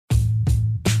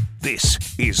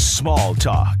This is Small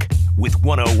Talk with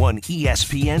 101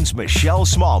 ESPN's Michelle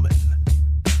Smallman.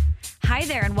 Hi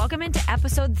there, and welcome into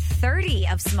episode 30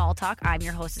 of Small Talk. I'm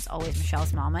your host, as always, Michelle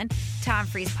Smallman. Tom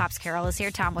Freeze Pops Carroll is here.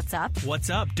 Tom, what's up?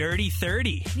 What's up? Dirty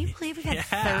 30. Can you believe we've had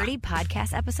 30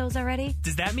 podcast episodes already?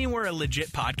 Does that mean we're a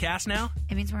legit podcast now?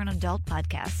 It means we're an adult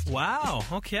podcast. Wow,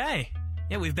 okay.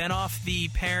 Yeah, we've been off the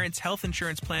parents' health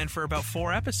insurance plan for about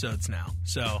 4 episodes now.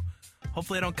 So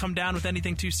hopefully I don't come down with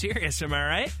anything too serious, am I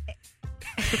right?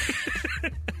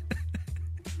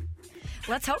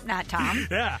 Let's hope not, Tom.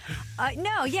 Yeah.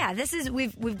 This is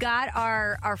we've got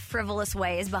our frivolous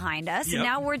ways behind us. Yep. And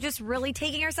now we're just really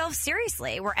taking ourselves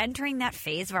seriously. We're entering that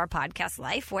phase of our podcast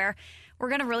life where we're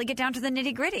going to really get down to the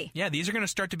nitty-gritty. Yeah, these are going to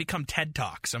start to become TED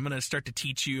Talks. I'm going to start to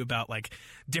teach you about like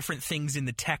different things in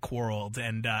the tech world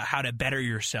and how to better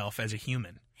yourself as a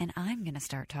human. And I'm going to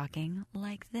start talking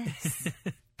like this.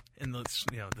 And the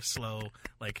slow,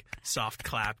 like soft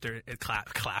clapter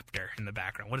in the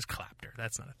background. What is clapter?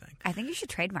 That's not a thing. I think you should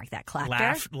trademark that.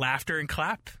 Clapter. Laughter and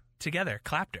clap together.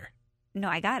 Clapter. No,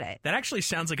 I got it. That actually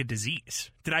sounds like a disease.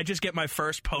 Did I just get my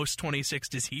first post-26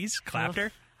 disease?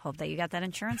 Clapter? Hope that you got that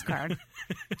insurance card.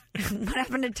 What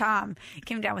happened to Tom? He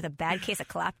came down with a bad case of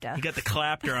clapter. He got the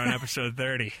clapter on episode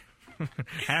 30.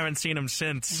 Haven't seen him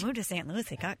since. He moved to St. Louis.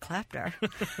 He got clapter.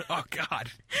 Oh,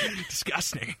 God.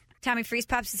 Disgusting. Tommy Freeze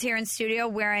Pops is here in studio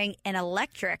wearing an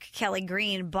electric Kelly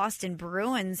Green Boston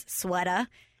Bruins sweater.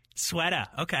 Sweater.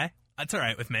 Okay. That's all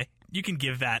right with me. You can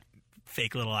give that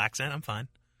fake little accent. I'm fine.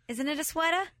 Isn't it a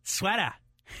sweater? Sweater.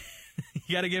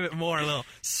 You got to give it more, a little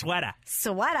sweater.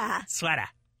 Sweater. Sweater.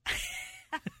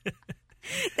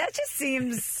 That just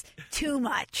seems too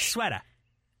much. Sweater.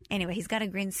 Anyway, he's got a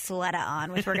green sweater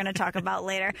on, which we're going to talk about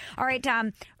later. All right,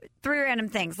 Tom, 3 random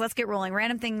things. Let's get rolling.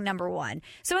 Random thing number 1.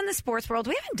 So in the sports world,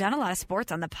 we haven't done a lot of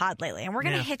sports on the pod lately, and we're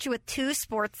going to hit you with 2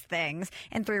 sports things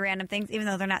and 3 random things, even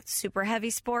though they're not super heavy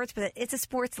sports, but it's a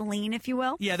sports lean, if you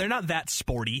will. Yeah, they're not that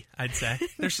sporty, I'd say.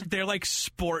 They're like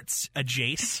sports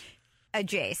adjacent.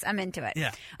 Jace, I'm into it.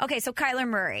 Yeah. Okay, so Kyler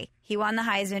Murray, he won the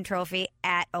Heisman Trophy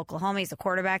at Oklahoma. He's a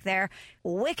quarterback there.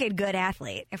 Wicked good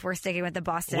athlete, if we're sticking with the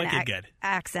Boston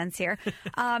accents here.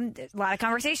 A lot of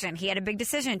conversation. He had a big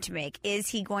decision to make. Is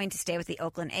he going to stay with the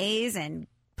Oakland A's and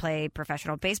play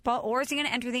professional baseball, or is he going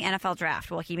to enter the NFL draft?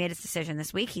 Well, he made his decision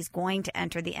this week. He's going to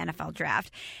enter the NFL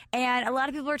draft. And a lot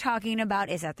of people are talking about,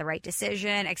 is that the right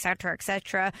decision, et cetera, et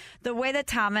cetera. The way that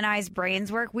Tom and I's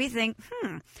brains work, we think,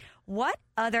 what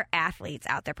other athletes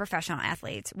out there, professional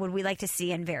athletes, would we like to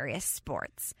see in various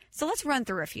sports? So let's run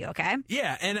through a few, okay?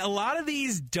 Yeah, and a lot of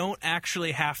these don't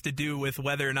actually have to do with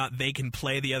whether or not they can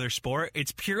play the other sport.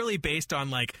 It's purely based on,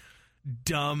 like,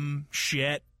 dumb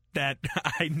shit that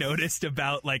I noticed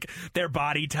about, like, their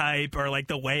body type or, like,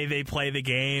 the way they play the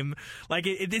game. Like,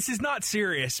 this is not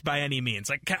serious by any means.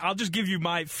 Like, I'll just give you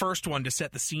my first one to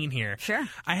set the scene here. Sure.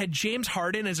 I had James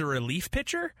Harden as a relief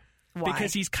pitcher. Why?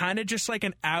 Because he's kind of just like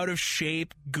an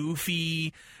out-of-shape,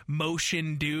 goofy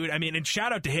motion dude. I mean, and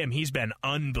shout out to him. He's been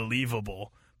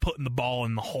unbelievable putting the ball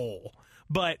in the hole.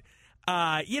 But,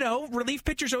 relief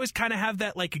pitchers always kind of have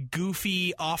that like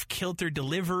goofy, off-kilter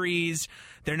deliveries.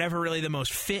 They're never really the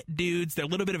most fit dudes. They're a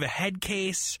little bit of a head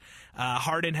case.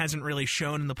 Harden hasn't really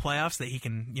shown in the playoffs that he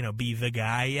can, be the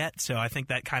guy yet. So I think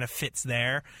that kind of fits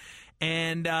there.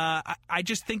 And I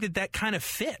just think that kind of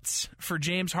fits for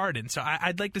James Harden. So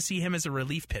I'd like to see him as a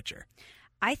relief pitcher.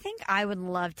 I think I would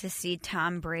love to see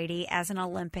Tom Brady as an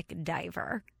Olympic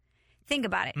diver. Think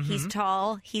about it. Mm-hmm. He's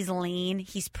tall, he's lean,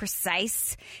 he's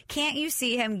precise. Can't you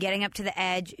see him getting up to the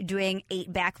edge, doing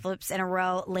 8 backflips in a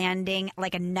row, landing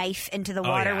like a knife into the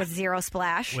water with 0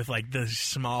 splash? With like the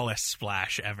smallest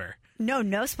splash ever.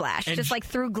 No splash. And just like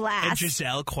through glass. And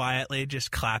Giselle quietly just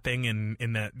clapping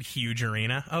in that huge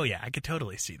arena. Oh, yeah, I could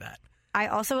totally see that. I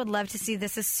also would love to see,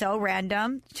 this is so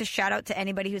random, just shout out to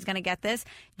anybody who's going to get this,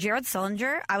 Jared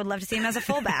Sullinger, I would love to see him as a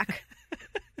fullback.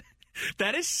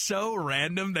 That is so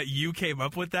random that you came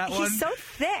up with that one. He's so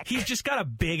thick. He's just got a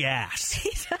big ass.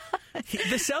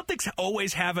 The Celtics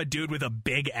always have a dude with a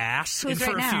big ass. Who's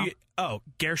right now?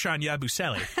 Gershon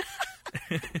Yabusele.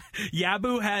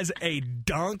 Yabu has a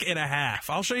dunk and a half.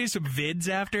 I'll show you some vids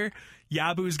after.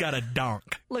 Yabu's got a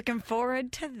dunk. Looking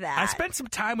forward to that. I spent some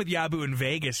time with Yabu in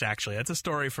Vegas, actually. That's a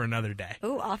story for another day.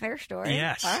 Ooh, off-air story.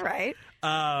 Yes. All right.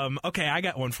 Okay, I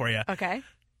got one for you. Okay.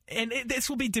 And this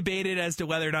will be debated as to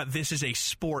whether or not this is a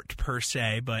sport per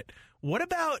se, but what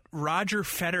about Roger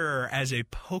Federer as a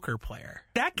poker player?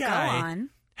 That guy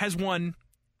has won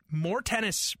more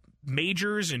tennis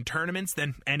majors and tournaments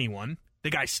than anyone. The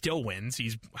guy still wins.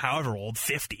 He's however old,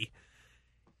 50.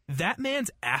 That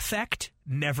man's affect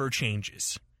never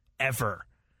changes. Ever.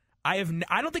 I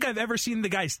don't think I've ever seen the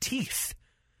guy's teeth.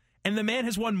 And the man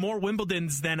has won more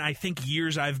Wimbledons than I think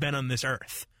years I've been on this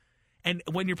earth. And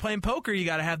when you're playing poker, you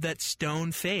got to have that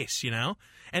stone face, you know?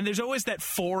 And there's always that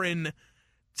foreign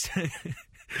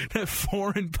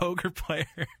poker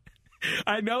player.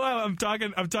 I know I'm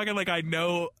talking like I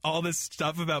know all this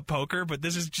stuff about poker, but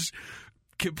this is just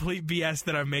complete BS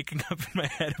that I'm making up in my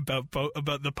head about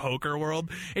the poker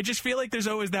world. It just feel like there's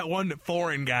always that one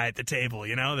foreign guy at the table,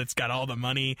 you know, that's got all the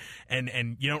money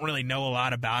and you don't really know a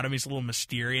lot about him. He's a little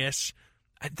mysterious.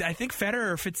 I think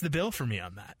Federer fits the bill for me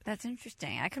on that. That's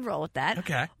interesting. I could roll with that.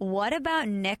 Okay. What about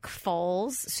Nick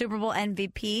Foles, Super Bowl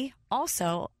MVP,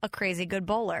 also a crazy good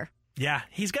bowler? Yeah,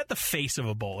 he's got the face of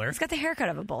a bowler. He's got the haircut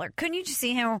of a bowler. Couldn't you just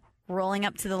see him rolling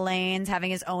up to the lanes, having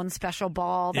his own special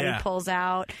ball that he pulls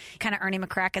out, kind of Ernie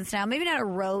McCracken style? Maybe not a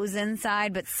rose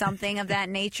inside, but something of that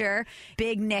nature.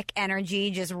 Big Nick energy,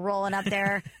 just rolling up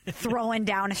there, throwing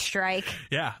down a strike.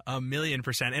 Yeah,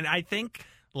 1,000,000%. And I think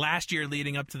last year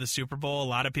leading up to the Super Bowl, a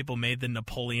lot of people made the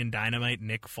Napoleon Dynamite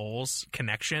Nick Foles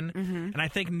connection. Mm-hmm. And I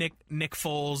think Nick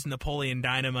Foles, Napoleon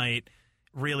Dynamite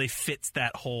really fits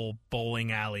that whole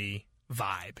bowling alley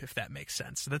vibe, if that makes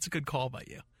sense. So that's a good call by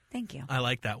you. Thank you. I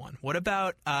like that one. What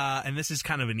about, and this is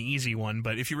kind of an easy one,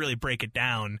 but if you really break it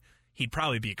down, he'd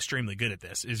probably be extremely good at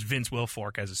this, is Vince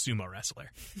Wilfork as a sumo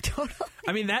wrestler. Totally.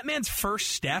 I mean, that man's first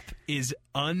step is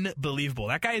unbelievable.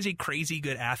 That guy is a crazy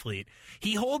good athlete.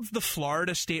 He holds the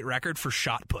Florida state record for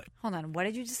shot put. Hold on. What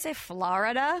did you just say?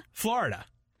 Florida? Florida.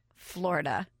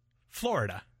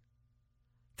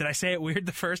 Did I say it weird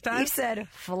the first time? You said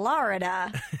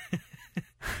Florida.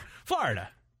 Florida.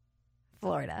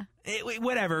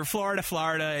 Whatever.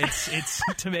 Florida. It's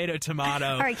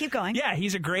tomato. All right, keep going. Yeah,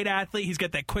 he's a great athlete. He's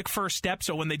got that quick first step.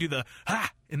 So when they do the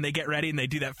and they get ready and they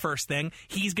do that first thing,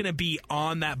 he's going to be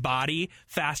on that body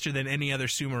faster than any other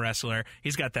sumo wrestler.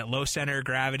 He's got that low center of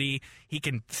gravity. He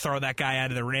can throw that guy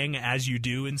out of the ring as you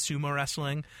do in sumo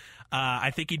wrestling.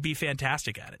 I think he'd be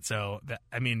fantastic at it. So,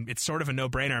 it's sort of a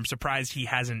no-brainer. I'm surprised he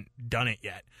hasn't done it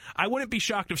yet. I wouldn't be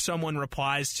shocked if someone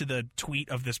replies to the tweet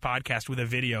of this podcast with a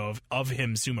video of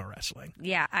him sumo wrestling.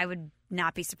 Yeah, I would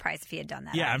not be surprised if he had done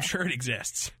that. Yeah, either. I'm sure it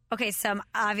exists. Okay, some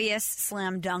obvious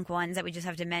slam dunk ones that we just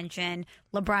have to mention.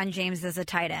 LeBron James as a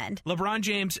tight end. LeBron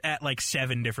James at like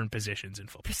 7 different positions in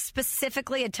football.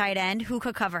 Specifically a tight end. Who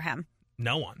could cover him?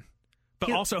 No one.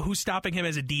 But also, who's stopping him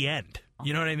as a D end?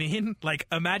 You know what I mean? Like,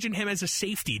 imagine him as a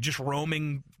safety just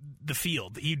roaming the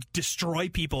field. He'd destroy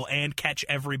people and catch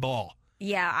every ball.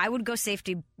 Yeah, I would go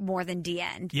safety more than D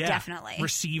end. Yeah. Definitely.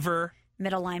 Receiver.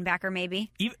 Middle linebacker, maybe.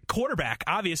 Even quarterback,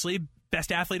 obviously.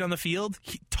 Best athlete on the field.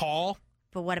 Tall.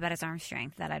 But what about his arm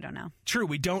strength? That I don't know. True,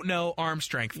 we don't know arm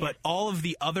strength. Yeah. But all of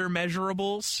the other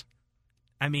measurables,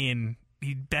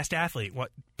 best athlete.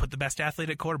 Put the best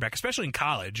athlete at quarterback, especially in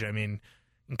college.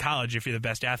 In college, if you're the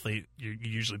best athlete, you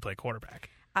usually play quarterback.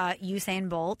 Usain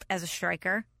Bolt as a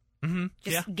striker. Mm-hmm.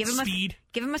 Just give him speed.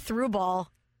 Give him a through ball.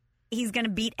 He's going to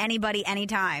beat anybody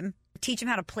anytime. Teach him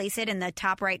how to place it in the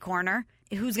top right corner.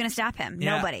 Who's going to stop him?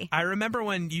 Yeah, nobody. I remember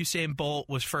when Usain Bolt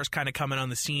was first kind of coming on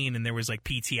the scene and there was like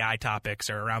PTI topics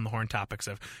or around the horn topics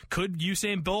of, could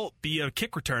Usain Bolt be a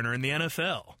kick returner in the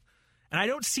NFL? And I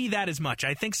don't see that as much.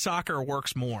 I think soccer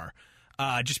works more.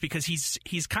 Just because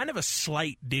he's kind of a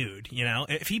slight dude, you know?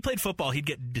 If he played football, he'd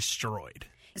get destroyed.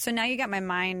 So now you got my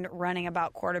mind running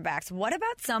about quarterbacks. What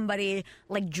about somebody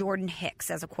like Jordan Hicks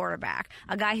as a quarterback?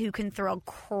 A guy who can throw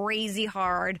crazy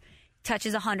hard,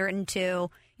 touches 102. You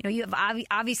know, you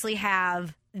obviously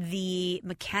have the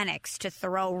mechanics to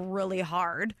throw really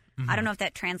hard. Mm-hmm. I don't know if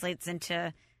that translates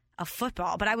into a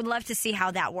football, but I would love to see how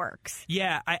that works.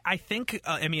 Yeah, I think,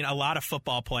 a lot of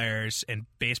football players and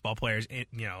baseball players,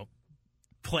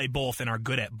 play both and are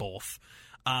good at both.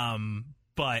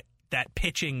 But the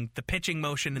pitching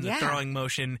motion and the throwing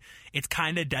motion, it's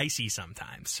kind of dicey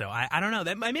sometimes. So I don't know.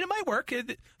 It might work.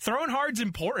 Throwing hard's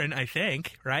important, I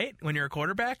think, right? When you're a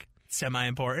quarterback,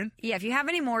 semi-important. Yeah, if you have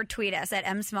any more, tweet us at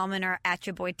msmallman or at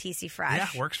your boy TC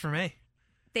Fresh. Yeah, works for me.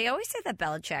 They always say that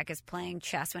Belichick is playing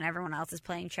chess when everyone else is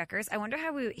playing checkers. I wonder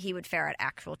how he would fare at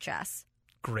actual chess.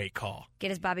 Great call. Get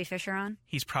his Bobby Fischer on?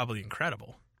 He's probably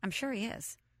incredible. I'm sure he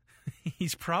is.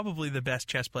 He's probably the best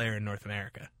chess player in North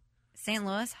America. St.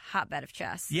 Louis, hotbed of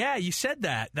chess. Yeah, you said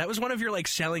that. That was one of your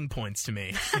selling points to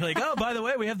me. You're like, oh, by the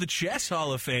way, we have the Chess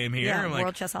Hall of Fame here. Yeah,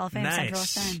 World Chess Hall of Fame, nice. Central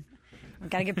West End. We've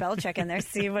got to get Belichick in there,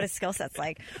 see what his skill set's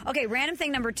like. Okay, random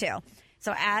thing number 2.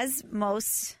 So as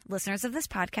most listeners of this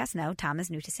podcast know, Tom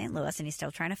is new to St. Louis, and he's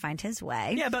still trying to find his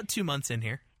way. Yeah, about 2 months in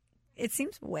here. It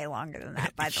seems way longer than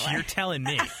that, by the way. You're telling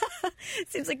me. It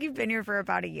seems like you've been here for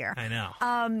about a year. I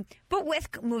know. But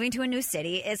with moving to a new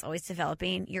city is always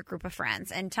developing your group of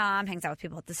friends. And Tom hangs out with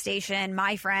people at the station.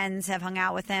 My friends have hung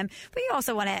out with him. But you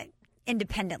also want to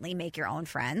independently make your own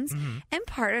friends. Mm-hmm. And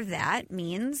part of that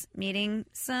means meeting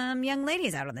some young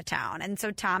ladies out in the town. And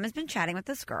so Tom has been chatting with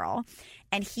this girl,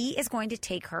 and he is going to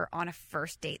take her on a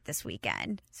first date this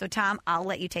weekend. So, Tom, I'll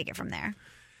let you take it from there.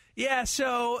 Yeah,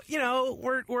 so,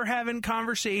 we're having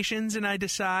conversations, and I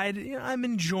decide I'm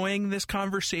enjoying this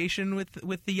conversation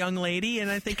with the young lady,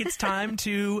 and I think it's time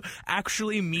to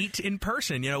actually meet in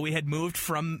person. We had moved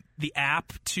from the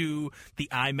app to the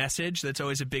iMessage. That's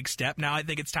always a big step. Now I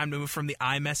think it's time to move from the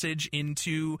iMessage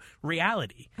into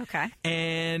reality. Okay.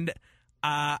 And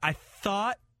I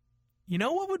thought,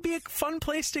 what would be a fun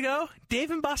place to go?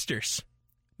 Dave & Buster's.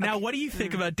 Now, what do you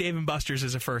think about Dave & Buster's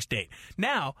as a first date?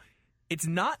 Now, it's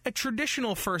not a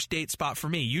traditional first date spot for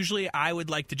me. Usually I would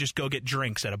like to just go get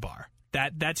drinks at a bar.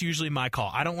 That's usually my call.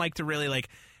 I don't like to really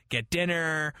get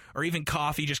dinner or even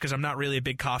coffee just because I'm not really a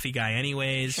big coffee guy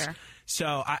anyways. Sure.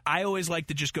 So I always like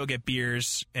to just go get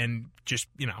beers and just,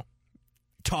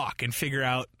 talk and figure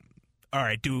out, all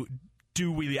right, do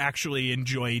we actually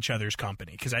enjoy each other's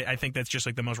company? Because I think that's just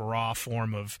the most raw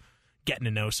form of getting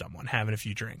to know someone, having a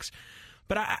few drinks.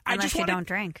 But Unless you don't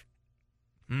drink.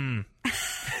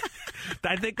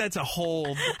 I think that's a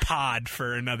whole pod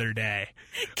for another day.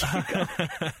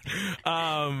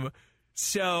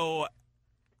 So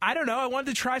I don't know. I wanted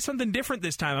to try something different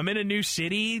this time. I'm in a new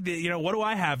city. What do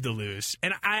I have to lose?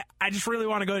 And I just really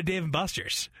want to go to Dave &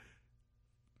 Buster's.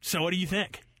 So what do you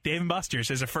think? Dave &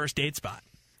 Buster's is a first date spot.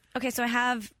 Okay, so I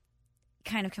have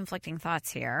kind of conflicting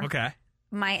thoughts here. Okay.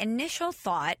 My initial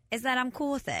thought is that I'm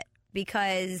cool with it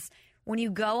because when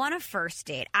you go on a first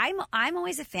date, I'm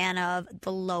always a fan of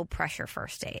the low pressure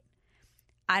first date.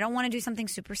 I don't want to do something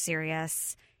super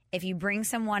serious. If you bring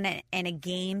someone in a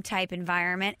game type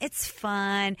environment, it's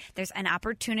fun. There's an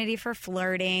opportunity for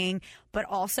flirting, but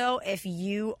also if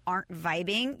you aren't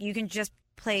vibing, you can just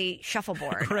play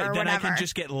shuffleboard right, or then whatever. I can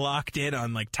just get locked in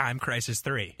on Time Crisis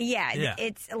 3. Yeah,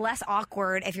 it's less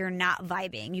awkward if you're not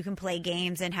vibing. You can play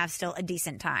games and have still a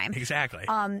decent time. Exactly.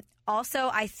 Also,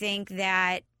 I think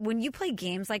that when you play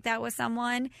games like that with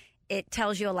someone, it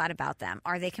tells you a lot about them.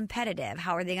 Are they competitive?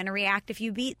 How are they going to react if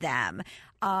you beat them?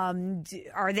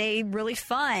 Are they really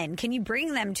fun? Can you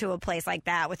bring them to a place like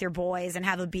that with your boys and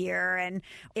have a beer? And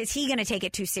is he going to take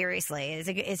it too seriously?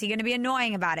 Is he going to be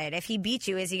annoying about it? If he beats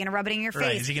you, is he going to rub it in your face?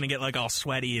 Right. Is he going to get all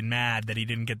sweaty and mad that he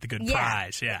didn't get the good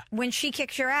prize? Yeah. When she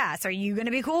kicks your ass, are you going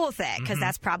to be cool with it? Because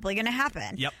that's probably going to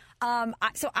happen. Yep.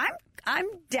 So I'm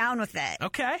down with it.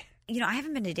 Okay. I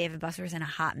haven't been to Dave & Buster's in a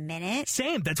hot minute.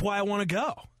 Same. That's why I want to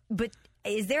go. But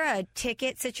is there a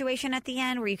ticket situation at the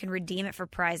end where you can redeem it for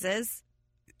prizes?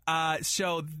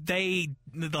 So the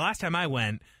last time I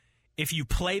went, if you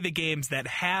play the games that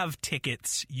have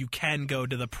tickets, you can go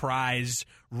to the prize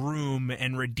room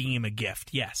and redeem a gift.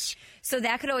 Yes. So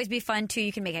that could always be fun, too.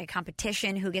 You can make a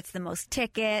competition. Who gets the most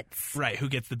tickets? Right. Who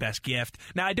gets the best gift?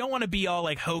 Now, I don't want to be all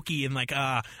hokey and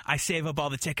I save up all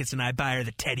the tickets and I buy her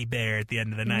the teddy bear at the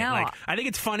end of the night. No. I think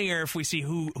it's funnier if we see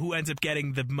who ends up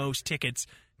getting the most tickets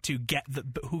to get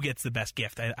who gets the best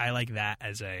gift. I like that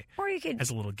as a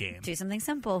little game. Do something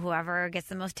simple. Whoever gets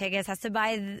the most tickets has to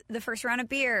buy the first round of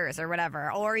beers or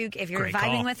whatever. Or if you're Great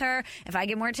vibing call. with her, if I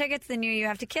get more tickets than you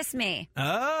have to kiss me. Oh,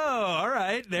 all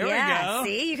right. There we go.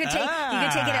 See, you could take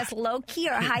it as low key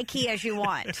or high key as you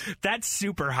want. That's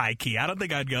super high key. I don't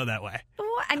think I'd go that way. Well,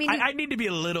 I mean, I need to be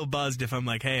a little buzzed if I'm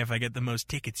hey, if I get the most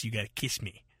tickets, you got to kiss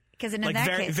me. Because in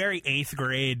that case, very 8th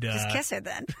grade. Just kiss her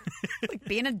then.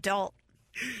 Be an adult.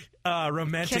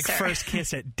 Romantic first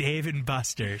kiss at Dave &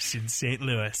 Buster's in St.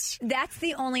 Louis. That's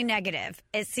the only negative.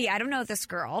 I don't know this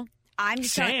girl.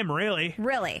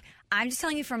 Really. I'm just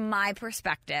telling you from my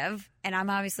perspective, and I'm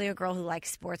obviously a girl who likes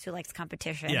sports, who likes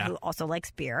competition, who also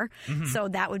likes beer. Mm-hmm. So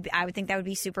I would think that would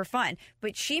be super fun.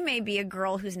 But she may be a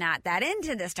girl who's not that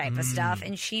into this type of stuff,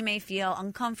 and she may feel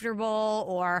uncomfortable,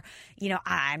 or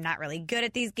I'm not really good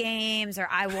at these games, or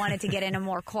I wanted to get in a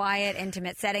more quiet,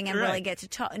 intimate setting and really get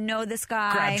to know this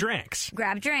guy.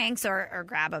 Grab drinks, or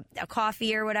grab a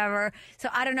coffee or whatever. So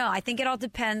I don't know. I think it all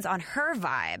depends on her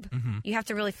vibe. Mm-hmm. You have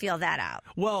to really feel that out.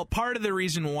 Well, part of the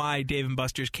reason why Dave &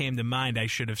 Buster's came to mind, I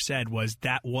should have said, was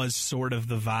that was sort of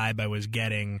the vibe I was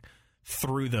getting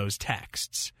through those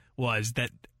texts, was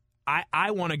that I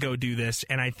want to go do this,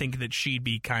 and I think that she'd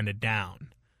be kind of down.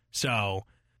 So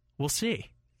we'll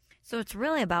see. So it's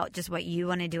really about just what you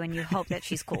want to do, and you hope that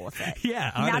she's cool with it.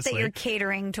 Yeah, honestly. Not that you're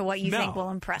catering to what you think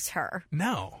will impress her.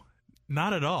 No,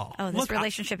 not at all. Oh, this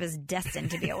relationship is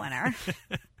destined to be a winner.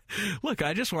 Look,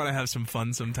 I just want to have some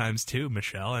fun sometimes too,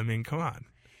 Michelle. I mean, come on.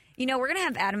 You know, we're going to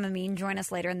have Adam Amin join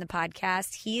us later in the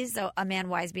podcast. He's a man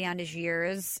wise beyond his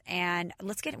years, and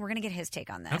we're going to get his take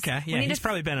on this. Okay, yeah, he's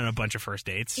probably been on a bunch of first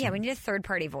dates. Yeah, we need a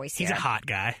third-party voice here. He's a hot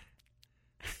guy.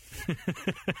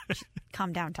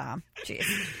 Calm down, Tom. Jeez.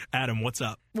 Adam, what's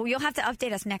up? Well, you'll have to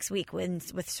update us next week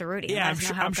with Cerruti. Yeah,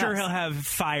 I'm sure he'll have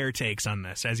fire takes on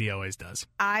this, as he always does.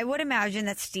 I would imagine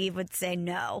that Steve would say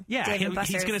no. Yeah,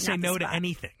 he's going to say no to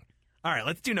anything. All right,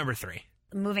 let's do number 3.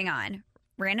 Moving on.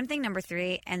 Random thing number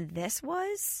 3, and this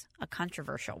was a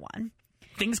controversial one.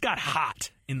 Things got hot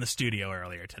in the studio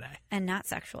earlier today. And not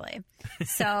sexually.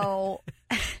 So...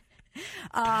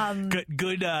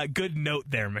 good note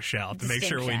there, Michelle, to make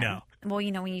sure we know. Well,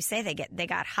 you know, when you say they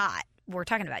got hot, we're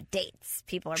talking about dates.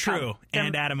 People are true,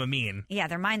 and Adam Amin. Yeah,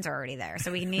 their minds are already there,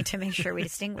 so we need to make sure we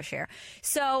distinguish here.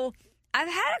 So I've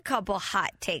had a couple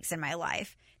hot takes in my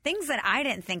life. Things that I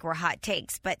didn't think were hot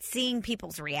takes, but seeing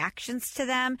people's reactions to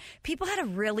them, people had a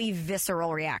really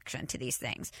visceral reaction to these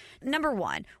things. Number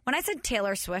 1, when I said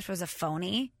Taylor Swift was a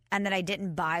phony and that I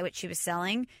didn't buy what she was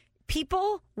selling,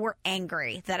 people were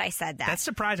angry that I said that. That's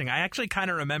surprising. I actually kind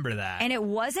of remember that. And it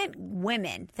wasn't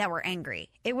women that were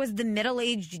angry. It was the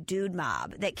middle-aged dude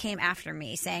mob that came after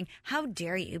me saying, how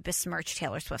dare you besmirch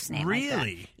Taylor Swift's name like that?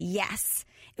 Really? Yes.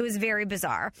 It was very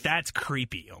bizarre. That's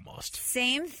creepy almost.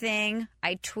 Same thing.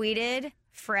 I tweeted,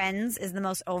 Friends is the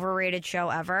most overrated show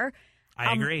ever.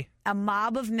 I agree. A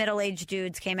mob of middle-aged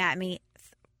dudes came at me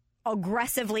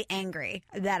aggressively angry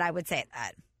that I would say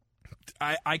that.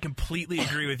 I completely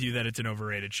agree with you that it's an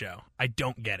overrated show. I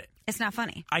don't get it. It's not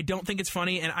funny. I don't think it's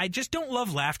funny, and I just don't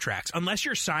love laugh tracks. Unless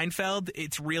you're Seinfeld,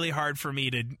 it's really hard for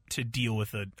me to deal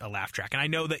with a laugh track. And I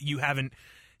know that you haven't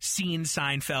seen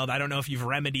Seinfeld. I don't know if you've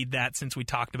remedied that since we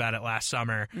talked about it last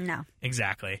summer. No.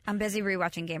 Exactly. I'm busy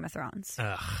rewatching Game of Thrones.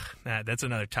 Ugh, that's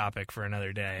another topic for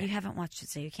another day. You haven't watched it,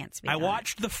 so you can't speak I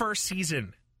watched the first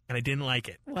season, and I didn't like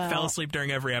it. Well, fell asleep during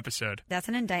every episode. That's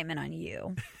an indictment on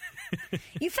you.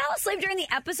 You fell asleep during the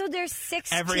episode. There's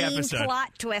 16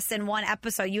 plot twists in one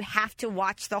episode. You have to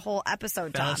watch the whole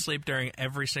episode, Tom. Fell asleep during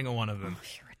every single one of them. Oh,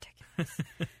 you're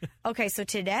ridiculous. Okay, so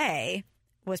today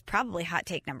was probably hot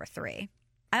take number 3.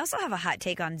 I also have a hot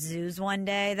take on zoos one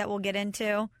day that we'll get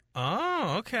into.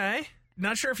 Oh, okay.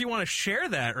 Not sure if you want to share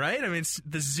that, right? I mean,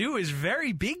 the zoo is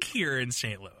very big here in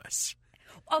St. Louis.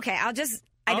 Okay,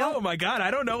 oh, my God.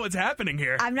 I don't know what's happening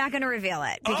here. I'm not going to reveal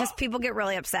it because people get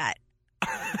really upset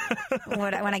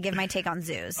when I give my take on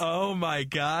zoos. Oh, my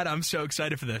God. I'm so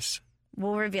excited for this.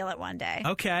 We'll reveal it one day.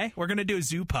 Okay. We're going to do a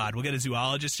zoo pod. We'll get a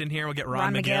zoologist in here. We'll get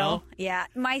Ron McGill. Yeah.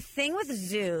 My thing with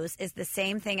zoos is the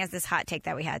same thing as this hot take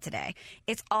that we had today.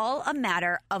 It's all a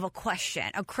matter of a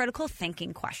question, a critical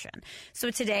thinking question.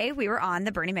 So today we were on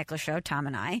the Bernie Miklasz show, Tom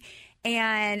and I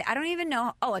don't even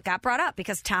know. Oh, it got brought up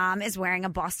because Tom is wearing a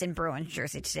Boston Bruins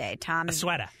jersey today. A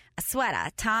sweater.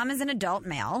 Tom is an adult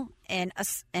male in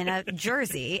a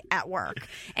jersey at work.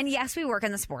 And yes, we work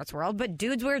in the sports world, but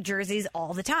dudes wear jerseys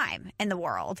all the time in the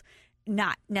world.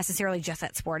 Not necessarily just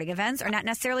at sporting events or not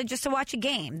necessarily just to watch a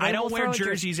game. I don't wear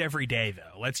jerseys every day,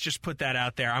 though. Let's just put that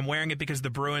out there. I'm wearing it because the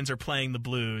Bruins are playing the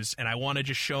Blues, and I want to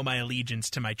just show my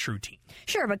allegiance to my true team.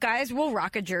 Sure, but guys will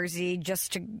rock a jersey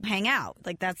just to hang out.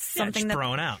 Like, that's something just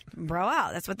broing out. Bro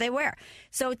out. That's what they wear.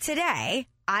 So today,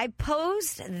 I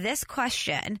posed this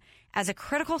question as a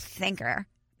critical thinker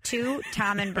to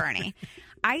Tom and Bernie.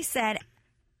 I said,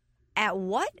 at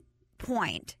what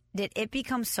point did it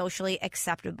become socially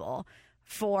acceptable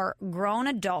for grown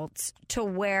adults to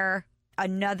wear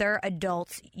another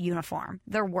adult's uniform,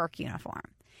 their work uniform?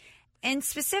 In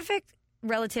specific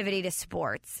relativity to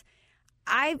sports,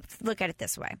 I look at it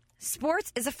this way.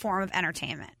 Sports is a form of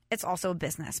entertainment. It's also a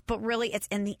business, but really it's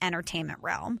in the entertainment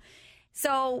realm.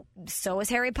 So is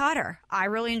Harry Potter. I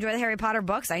really enjoy the Harry Potter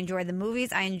books. I enjoy the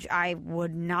movies. I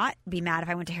would not be mad if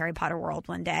I went to Harry Potter World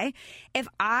one day. If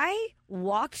I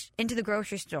walked into the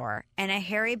grocery store in a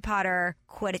Harry Potter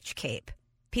Quidditch cape,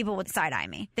 people would side-eye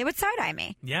me. They would side-eye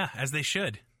me. Yeah, as they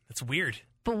should. That's weird.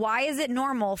 But why is it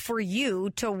normal for you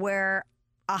to wear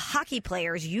a hockey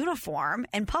player's uniform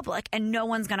in public and no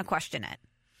one's going to question it?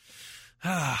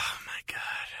 Oh, my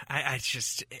God.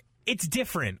 It's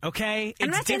different, okay?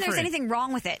 I'm not saying there's anything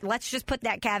wrong with it. Let's just put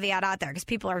that caveat out there because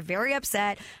people are very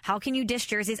upset. How can you dish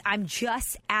jerseys? I'm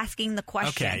just asking the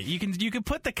question. Okay, you can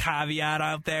put the caveat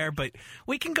out there, but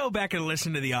we can go back and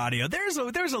listen to the audio. There's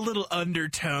a little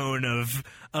undertone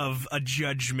of a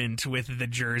judgment with the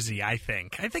jersey, I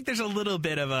think. I think there's a little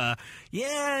bit of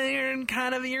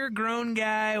you're a grown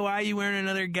guy. Why are you wearing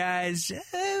another guy's?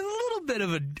 A little bit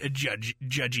of a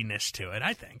judginess to it,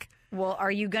 I think. Well,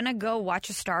 are you going to go watch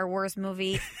a Star Wars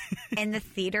movie in the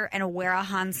theater and wear a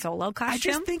Han Solo costume? I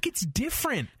just think it's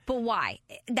different. But why?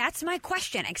 That's my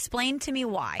question. Explain to me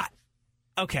why.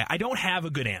 Okay, I don't have a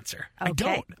good answer.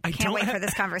 Okay. I Can't wait for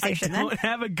this conversation. I don't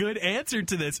have a good answer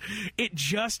to this. It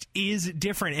just is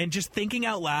different. And just thinking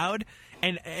out loud,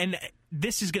 and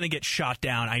this is going to get shot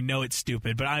down. I know it's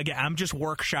stupid, but I'm just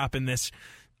workshopping this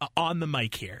on the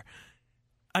mic here.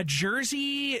 A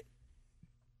jersey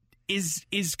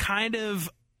is kind of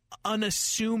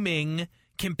unassuming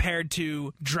compared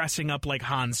to dressing up like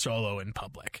Han Solo in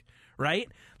public, right?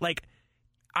 Like,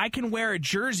 I can wear a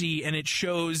jersey and it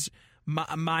shows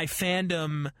my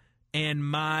fandom and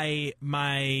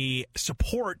my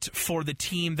support for the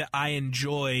team that I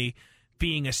enjoy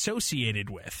being associated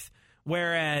with.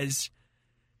 Whereas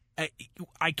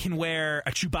I can wear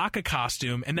a Chewbacca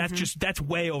costume, and that's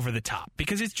way over the top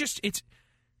because it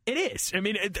is. I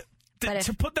mean,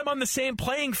 to put them on the same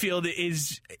playing field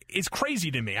is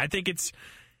crazy to me. I think it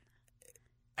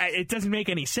doesn't make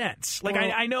any sense. Like,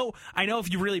 I know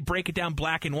if you really break it down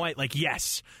black and white, like,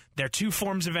 yes, they're two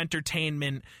forms of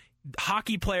entertainment.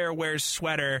 Hockey player wears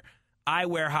sweater. I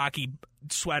wear hockey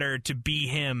sweater to be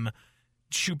him.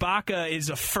 Chewbacca is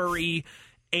a furry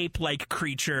ape-like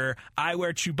creature. I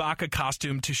wear Chewbacca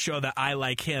costume to show that I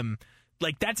like him.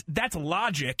 Like, that's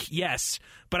logic, yes,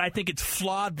 but I think it's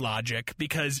flawed logic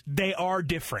because they are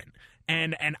different,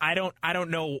 and I don't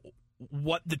know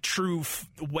what the true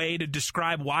way to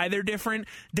describe why they're different.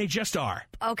 They just are.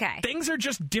 Okay, things are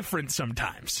just different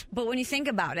sometimes. But when you think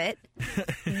about it,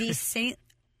 the St.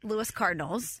 Louis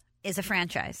Cardinals is a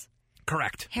franchise.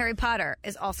 Correct. Harry Potter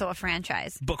is also a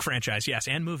franchise. Book franchise, yes,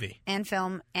 and movie. And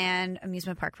film and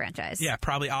amusement park franchise. Yeah,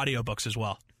 probably audiobooks as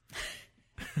well.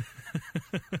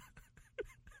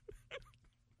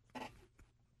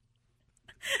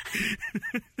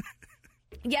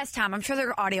 Yes, Tom, I'm sure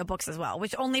there are audiobooks as well,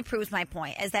 which only proves my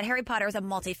point, is that Harry Potter is a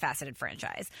multifaceted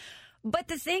franchise. But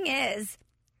the thing is,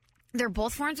 they're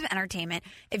both forms of entertainment.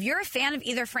 If you're a fan of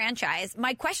either franchise,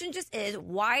 my question just is,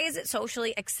 why is it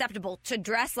socially acceptable to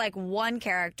dress like one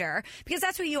character? Because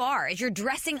that's who you are, is you're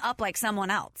dressing up like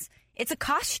someone else. It's a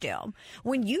costume.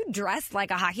 When you dress like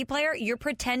a hockey player, you're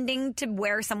pretending to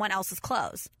wear someone else's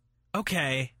clothes.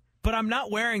 Okay, but I'm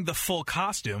not wearing the full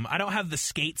costume. I don't have the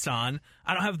skates on.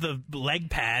 I don't have the leg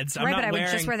pads. Right, but I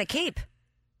would just wear the cape.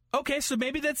 Okay, so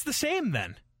maybe that's the same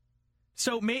then.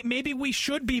 So maybe we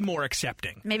should be more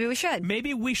accepting. Maybe we should.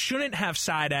 Maybe we shouldn't have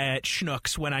side-eye at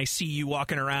Schnucks when I see you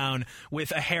walking around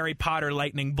with a Harry Potter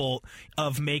lightning bolt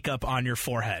of makeup on your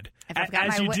forehead.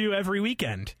 As you do every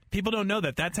weekend. People don't know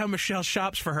that. That's how Michelle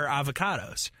shops for her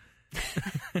avocados.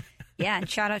 Yeah, and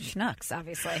shout out Schnucks,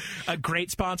 obviously. A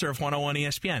great sponsor of 101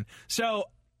 ESPN. So,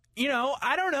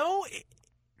 I don't know.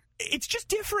 It's just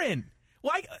different.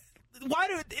 Why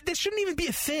this shouldn't even be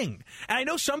a thing. And I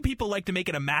know some people like to make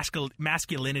it a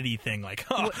masculinity thing, like,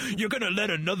 you're gonna let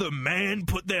another man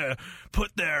put their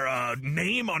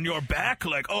name on your back,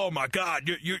 like, oh my God,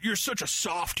 you're such a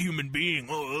soft human being.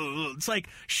 It's like,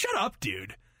 shut up,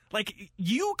 dude. Like,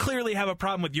 you clearly have a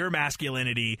problem with your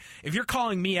masculinity if you're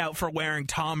calling me out for wearing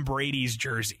Tom Brady's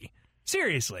jersey.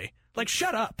 Seriously, like,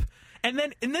 shut up. And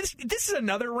this is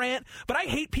another rant, but I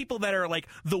hate people that are like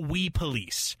the we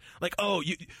police. Like,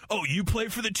 you play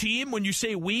for the team when you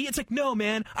say we? It's like, no,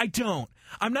 man, I don't.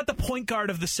 I'm not the point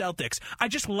guard of the Celtics. I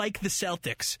just like the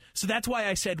Celtics. So that's why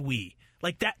I said we.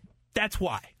 Like, that's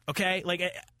why, okay? Like,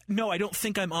 no, I don't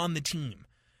think I'm on the team.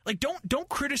 Like, don't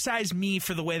criticize me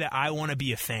for the way that I want to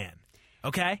be a fan,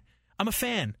 okay? I'm a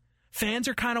fan. Fans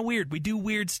are kind of weird. We do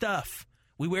weird stuff.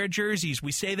 We wear jerseys.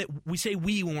 We say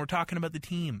we when we're talking about the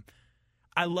team.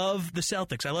 I love the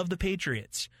Celtics. I love the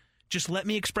Patriots. Just let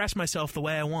me express myself the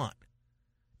way I want.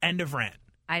 End of rant.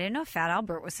 I didn't know Fat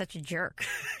Albert was such a jerk.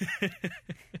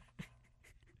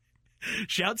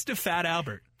 Shouts to Fat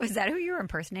Albert. Was that who you were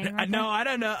impersonating right No, I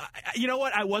don't know. You know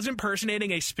what? I was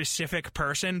impersonating a specific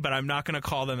person, but I'm not going to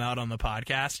call them out on the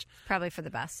podcast. Probably for the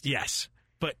best. Yes.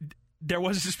 But there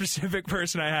was a specific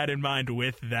person I had in mind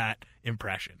with that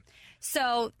impression.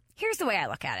 So here's the way I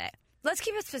look at it. Let's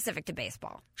keep it specific to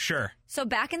baseball. Sure. So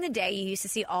back in the day, you used to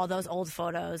see all those old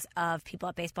photos of people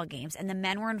at baseball games, and the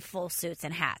men were in full suits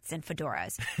and hats and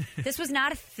fedoras. This was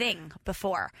not a thing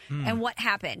before. And what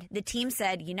happened? The team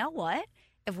said, you know what?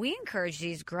 If we encourage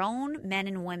these grown men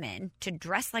and women to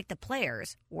dress like the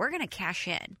players, we're going to cash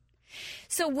in.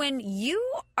 So when you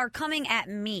are coming at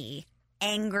me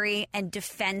angry and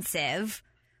defensive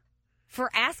for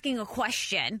asking a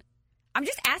question, I'm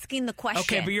just asking the question.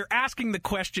 Okay, but you're asking the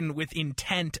question with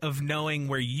intent of knowing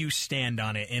where you stand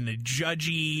on it in a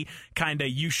judgy kind of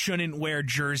you shouldn't wear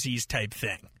jerseys type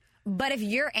thing. But if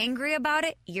you're angry about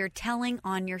it, you're telling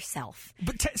on yourself.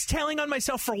 But telling on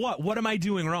myself for what? What am I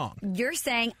doing wrong? You're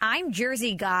saying, I'm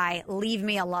Jersey guy, leave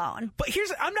me alone. But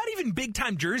I'm not even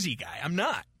big-time Jersey guy. I'm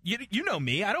not. You know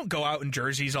me. I don't go out in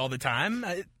jerseys all the time.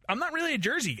 I'm not really a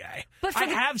Jersey guy. But I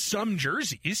have some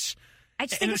jerseys.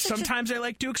 And sometimes I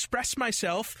like to express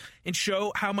myself and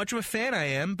show how much of a fan I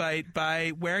am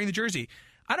by wearing the jersey.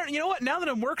 You know what? Now that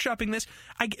I'm workshopping this,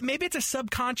 maybe it's a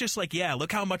subconscious, like, yeah,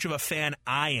 look how much of a fan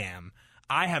I am.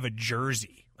 I have a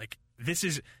jersey. Like, this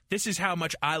is how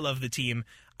much I love the team.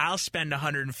 I'll spend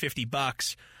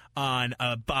 $150 on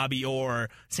a Bobby Orr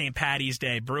St. Patty's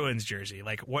Day Bruins jersey.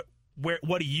 Like, what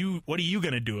are you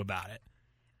going to do about it?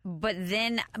 But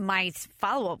then my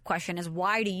follow-up question is,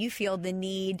 why do you feel the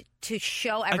need to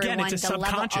show everyone the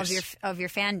level of your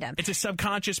fandom? It's a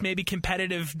subconscious, maybe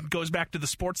competitive, goes back to the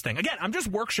sports thing. Again, I'm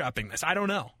just workshopping this. I don't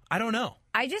know.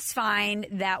 I just find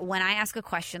that when I ask a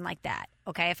question like that,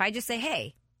 okay, if I just say,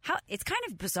 hey, it's kind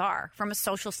of bizarre from a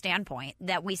social standpoint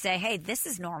that we say, hey, this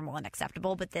is normal and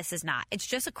acceptable, but this is not. It's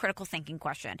just a critical thinking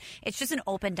question. It's just an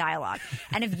open dialogue.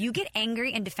 And if you get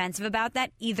angry and defensive about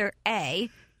that, either A,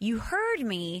 you heard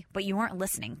me, but you weren't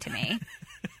listening to me.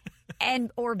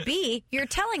 Or B, you're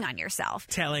telling on yourself.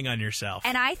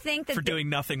 And I think that... For doing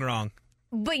nothing wrong.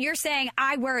 But you're saying,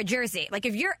 I wear a jersey. Like,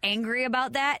 if you're angry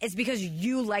about that, it's because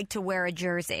you like to wear a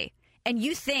jersey. And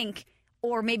you think,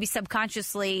 or maybe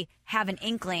subconsciously have an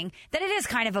inkling, that it is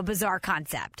kind of a bizarre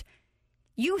concept.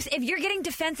 If you're getting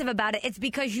defensive about it, it's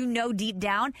because you know deep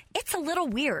down, it's a little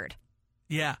weird.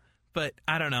 Yeah. But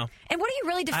I don't know. And what are you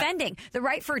really defending? The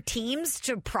right for teams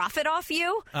to profit off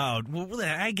you? Oh, well,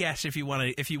 I guess if you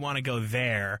want to go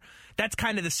there, that's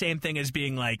kind of the same thing as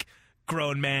being like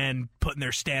grown men putting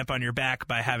their stamp on your back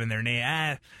by having their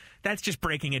name. That's just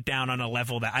breaking it down on a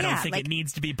level that I don't think it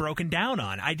needs to be broken down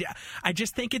on. I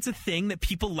just think it's a thing that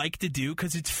people like to do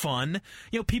because it's fun.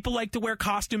 You know, people like to wear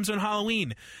costumes on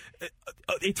Halloween.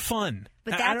 It's fun.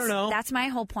 But I don't know. That's my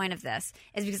whole point of this,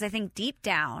 is because I think deep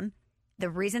down, the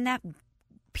reason that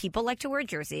people like to wear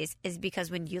jerseys is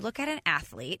because when you look at an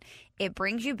athlete, it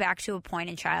brings you back to a point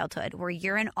in childhood where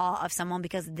you're in awe of someone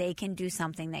because they can do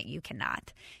something that you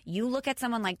cannot. You look at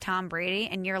someone like Tom Brady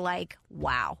and you're like,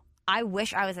 wow, I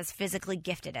wish I was as physically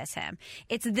gifted as him.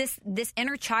 It's this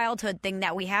inner childhood thing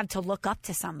that we have to look up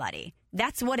to somebody.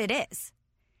 That's what it is.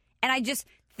 And I just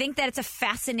think that it's a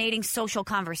fascinating social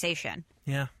conversation.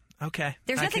 Yeah. Okay.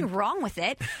 There's nothing wrong with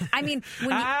it. I mean,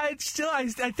 I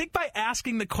think by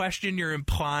asking the question, you're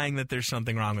implying that there's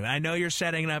something wrong with it. I know you're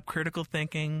setting up critical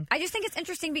thinking. I just think it's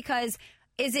interesting because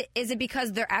is it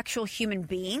because they're actual human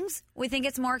beings? We think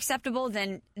it's more acceptable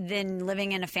than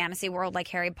living in a fantasy world like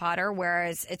Harry Potter,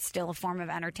 whereas it's still a form of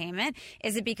entertainment.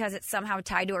 Is it because it's somehow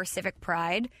tied to our civic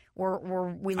pride? Where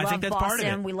we love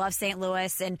Boston, we love St.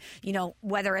 Louis, and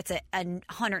whether it's a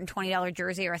 $120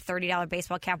 jersey or a $30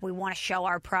 baseball cap, we want to show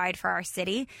our pride for our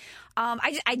city.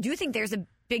 I do think there's a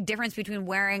big difference between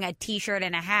wearing a T-shirt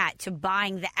and a hat to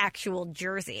buying the actual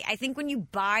jersey. I think when you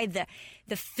buy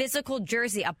the physical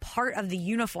jersey, a part of the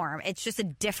uniform, it's just a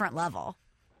different level.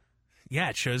 Yeah,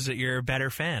 it shows that you're a better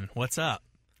fan. What's up?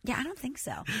 Yeah, I don't think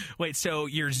so. Wait, so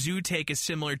your zoo take is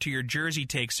similar to your jersey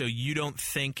take, so you don't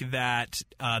think that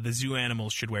the zoo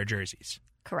animals should wear jerseys?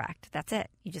 Correct. That's it.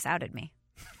 You just outed me.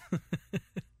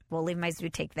 We'll leave my zoo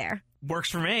take there.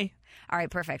 Works for me. All right,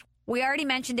 perfect. We already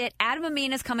mentioned it. Adam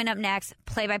Amin is coming up next,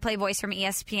 play-by-play voice from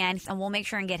ESPN, and we'll make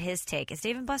sure and get his take. Is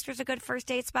Dave & Buster's a good first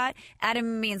date spot? Adam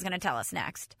Amin's going to tell us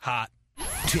next. Hot.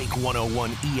 Take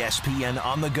 101 ESPN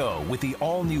on the go with the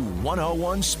all-new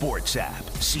 101 Sports app.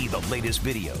 See the latest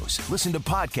videos, listen to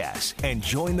podcasts, and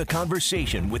join the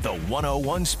conversation with the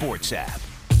 101 Sports app.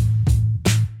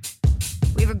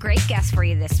 We have a great guest for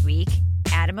you this week.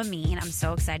 Adam Amin, I'm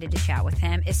so excited to chat with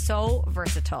him, is so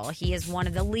versatile. He is one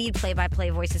of the lead play-by-play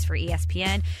voices for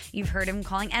ESPN. You've heard him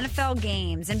calling NFL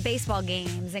games and baseball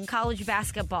games and college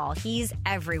basketball. He's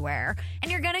everywhere.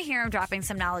 And you're going to hear him dropping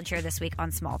some knowledge here this week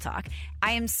on Small Talk.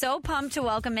 I am so pumped to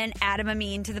welcome in Adam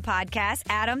Amin to the podcast.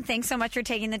 Adam, thanks so much for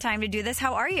taking the time to do this.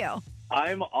 How are you?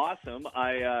 I'm awesome.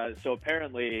 So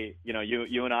apparently,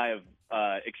 you and I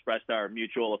have expressed our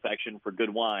mutual affection for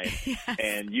good wine. Yes.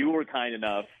 And you were kind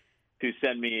enough to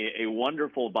send me a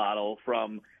wonderful bottle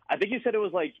from, I think you said it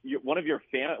was like one of your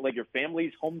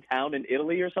family's hometown in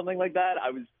Italy or something like that.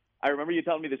 I remember you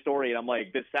telling me the story, and I'm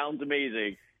like, this sounds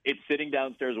amazing. it's sitting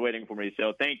downstairs waiting for me.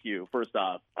 So thank you, first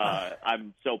off.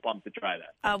 I'm so pumped to try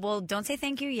that. Well, don't say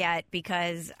thank you yet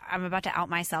because I'm about to out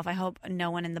myself. I hope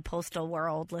no one in the postal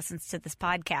world listens to this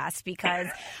podcast because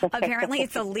apparently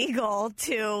it's illegal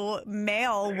to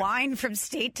mail wine from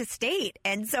state to state.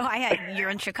 And so you're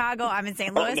in Chicago, I'm in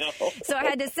St. Louis. Oh, no. So I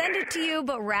had to send it to you,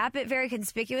 but wrap it very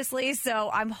conspicuously. So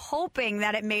I'm hoping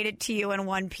that it made it to you in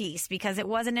one piece because it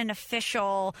wasn't an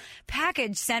official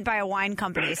package sent by a wine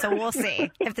company. So we'll see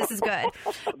if this is good.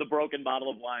 The broken bottle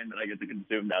of wine that I get to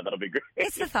consume now, that'll be great.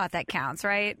 It's the thought that counts,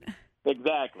 right?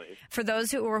 Exactly. For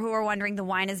those who are wondering, the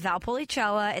wine is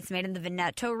Valpolicella. It's made in the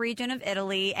Veneto region of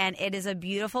Italy, and it is a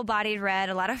beautiful bodied red,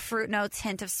 a lot of fruit notes,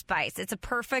 hint of spice. It's a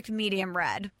perfect medium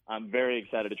red. I'm very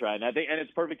excited to try it. And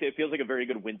it's perfect. It feels like a very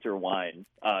good winter wine,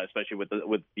 especially with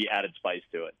the added spice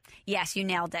to it. Yes, you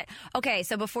nailed it. Okay,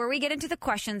 so before we get into the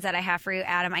questions that I have for you,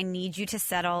 Adam, I need you to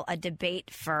settle a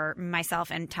debate for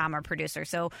myself and Tom, our producer.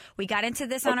 So we got into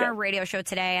this on our radio show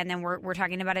today, and then we're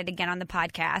talking about it again on the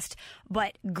podcast.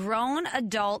 But grown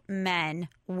adult men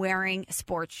wearing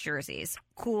sports jerseys,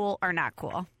 cool or not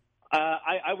cool?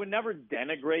 I would never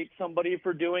denigrate somebody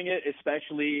for doing it,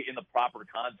 especially in the proper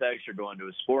context. You're going to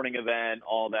a sporting event,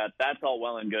 all that. That's all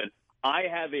well and good. I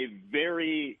have a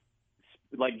very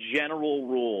general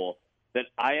rule that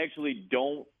I actually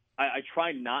don't. I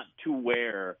try not to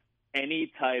wear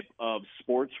any type of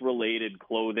sports-related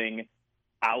clothing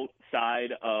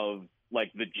outside of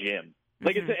the gym.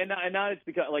 And not it's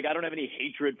because I don't have any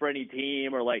hatred for any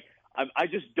team or I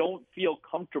just don't feel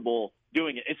comfortable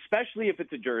doing it, especially if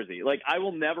it's a jersey. I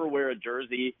will never wear a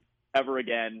jersey ever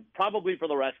again, probably for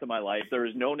the rest of my life. There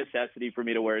is no necessity for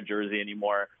me to wear a jersey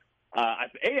anymore. I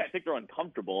think they're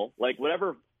uncomfortable.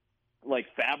 Whatever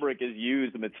fabric is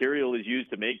used, the material is used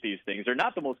to make these things. They're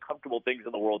not the most comfortable things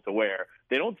in the world to wear.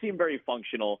 They don't seem very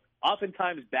functional.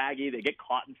 Oftentimes baggy. They get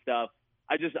caught in stuff.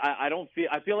 I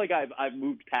feel like I've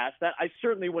moved past that. I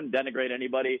certainly wouldn't denigrate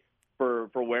anybody for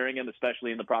wearing them,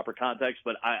 especially in the proper context.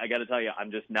 But I got to tell you,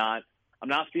 I'm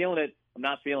not feeling it. I'm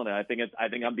not feeling it. I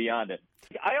think I'm beyond it.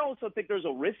 I also think there's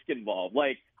a risk involved.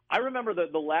 I remember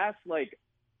the last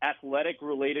athletic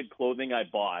related clothing I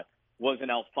bought was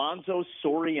an Alfonso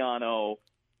Soriano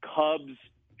Cubs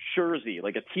jersey,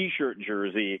 a T-shirt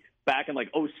jersey back in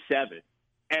 2007.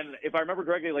 And if I remember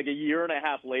correctly, a year and a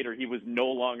half later, he was no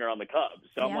longer on the Cubs.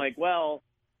 So I'm well,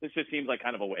 this just seems like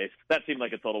kind of a waste. That seemed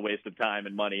like a total waste of time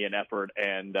and money and effort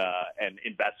and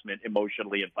investment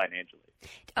emotionally and financially.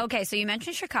 Okay, so you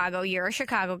mentioned Chicago. You're a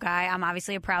Chicago guy. I'm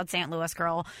obviously a proud St. Louis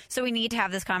girl. So we need to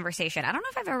have this conversation. I don't know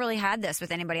if I've ever really had this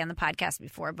with anybody on the podcast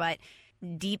before, but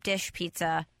deep dish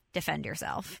pizza, defend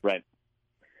yourself. Right.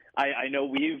 I know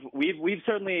we've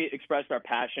certainly expressed our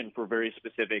passion for very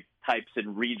specific types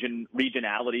and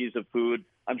regionalities of food.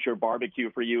 I'm sure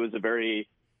barbecue for you is a very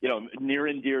near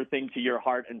and dear thing to your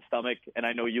heart and stomach, and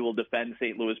I know you will defend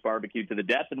St. Louis barbecue to the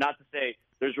death. And not to say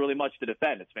there's really much to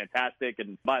defend. It's fantastic.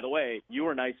 And by the way, you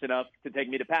were nice enough to take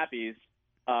me to Pappy's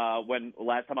when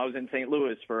last time I was in St.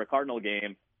 Louis for a Cardinal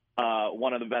game.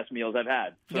 One of the best meals I've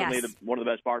had. Certainly one of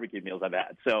the best barbecue meals I've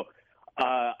had. So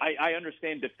I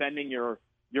understand defending your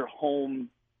home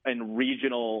and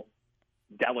regional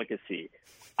delicacy.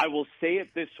 I will say it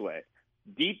this way.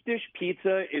 Deep dish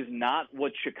pizza is not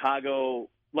what Chicago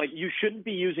you shouldn't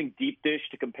be using deep dish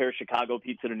to compare Chicago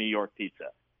pizza to New York pizza.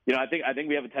 I think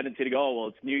we have a tendency to go,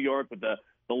 it's New York with the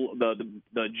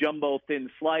jumbo thin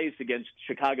slice against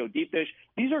Chicago deep dish.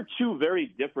 These are two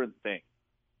very different things.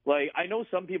 I know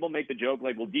some people make the joke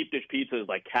deep dish pizza is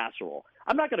like casserole.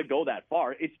 I'm not going to go that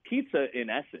far. It's pizza in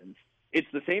essence. It's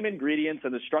the same ingredients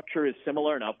and the structure is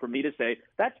similar enough for me to say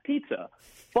that's pizza.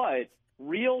 But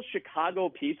real Chicago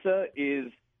pizza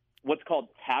is what's called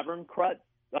tavern cut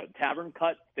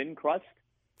thin crust.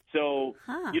 So,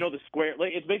 the square,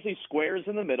 it's basically squares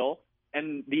in the middle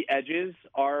and the edges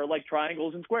are like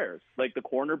triangles and squares. The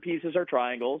corner pieces are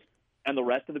triangles and the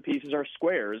rest of the pieces are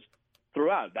squares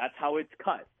throughout. That's how it's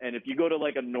cut. And if you go to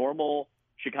a normal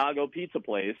Chicago pizza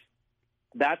place,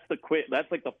 that's the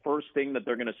first thing that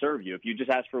they're going to serve you. If you just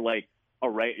ask for a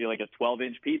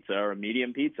 12-inch pizza or a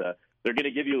medium pizza, they're going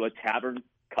to give you a tavern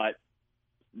cut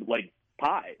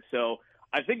pie. So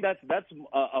I think that's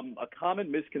a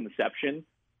common misconception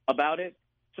about it.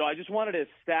 So I just wanted to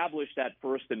establish that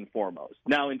first and foremost.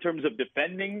 Now, in terms of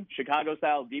defending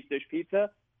Chicago-style deep dish pizza,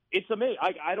 it's amazing.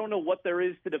 I don't know what there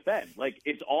is to defend.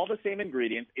 It's all the same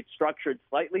ingredients. It's structured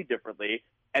slightly differently,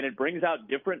 and it brings out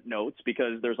different notes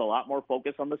because there's a lot more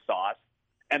focus on the sauce.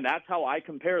 And that's how I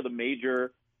compare the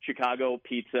major Chicago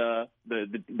pizza,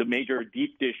 the major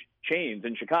deep dish chains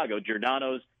in Chicago,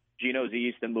 Giordano's, Gino's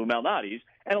East and Lou Malnati's,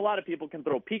 and a lot of people can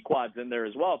throw Pequod's in there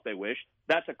as well if they wish.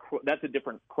 That's a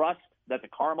different crust. That's a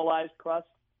caramelized crust.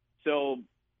 So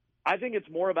I think it's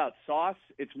more about sauce.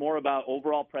 It's more about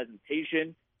overall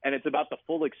presentation, and it's about the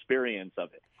full experience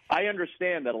of it. I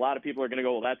understand that a lot of people are going to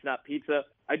go, well, that's not pizza.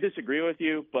 I disagree with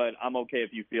you, but I'm okay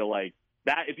if you feel like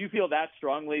that. If you feel that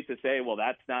strongly to say, well,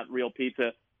 that's not real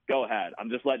pizza, go ahead. I'm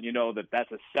just letting you know that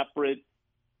that's a separate,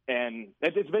 and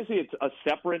it's a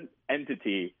separate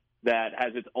entity that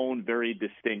has its own very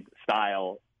distinct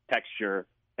style, texture,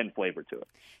 and flavor to it.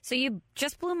 So you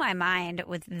just blew my mind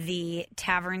with the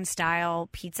tavern-style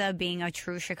pizza being a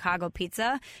true Chicago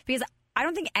pizza, because I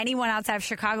don't think anyone outside of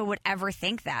Chicago would ever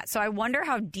think that. So I wonder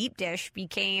how deep dish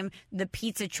became the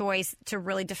pizza choice to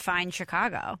really define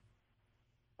Chicago.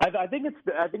 I think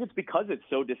it's because it's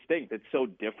so distinct. It's so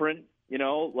different.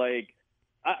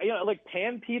 Like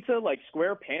pan pizza, like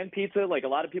square pan pizza. Like a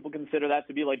lot of people consider that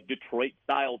to be like Detroit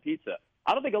style pizza.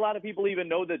 I don't think a lot of people even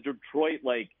know that Detroit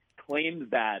claims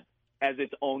that as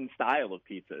its own style of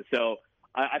pizza. So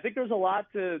I think there's a lot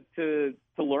to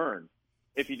learn.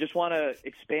 If you just want to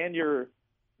expand your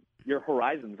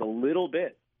horizons a little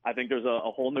bit, I think there's a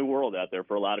whole new world out there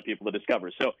for a lot of people to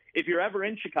discover. So if you're ever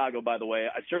in Chicago, by the way,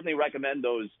 I certainly recommend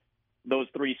those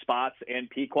three spots and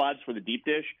Pequod's for the deep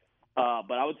dish.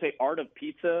 But I would say Art of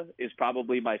Pizza is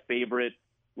probably my favorite,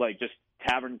 just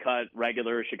tavern cut,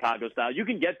 regular Chicago style. You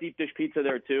can get deep dish pizza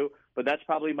there too, but that's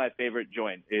probably my favorite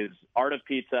joint is Art of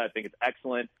Pizza. I think it's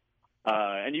excellent.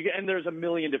 And there's a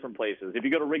million different places. If you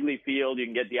go to Wrigley Field, you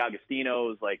can get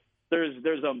D'Agostino's.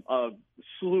 There's a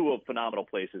slew of phenomenal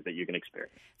places that you can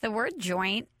experience. The word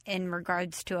joint in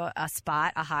regards to a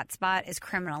spot, a hot spot, is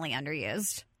criminally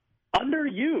underused.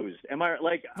 Underused? Am I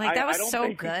that was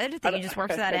so good that you just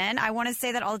worked that in? I want to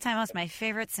say that all the time. It's my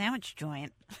favorite sandwich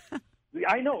joint.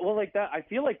 I know. Well, that I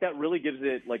feel like that really gives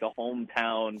it a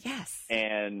hometown. Yes.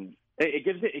 And it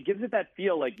gives it that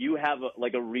feel like you have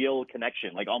a real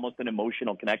connection, almost an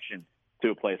emotional connection to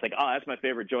a place. That's my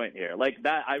favorite joint here.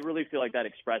 That, I really feel like that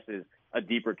expresses a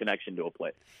deeper connection to a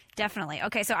place. Definitely.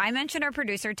 Okay, so I mentioned our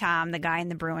producer, Tom, the guy in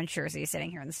the Bruins jersey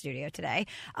sitting here in the studio today.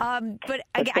 But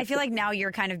I feel like now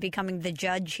you're kind of becoming the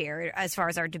judge here as far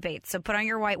as our debate. So put on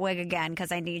your white wig again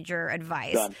because I need your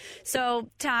advice. Done. So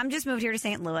Tom just moved here to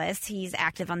St. Louis. He's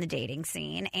active on the dating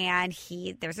scene. And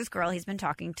there's this girl he's been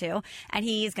talking to. And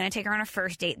he's going to take her on a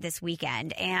first date this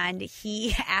weekend. And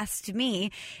he asked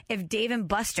me if Dave &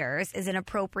 Buster's is an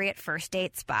appropriate first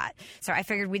date spot. So I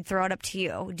figured we'd throw it up to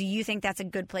you. Do you think that's a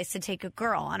good place to take a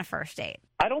girl on a first date?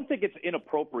 I don't think it's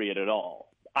inappropriate at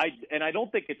all. I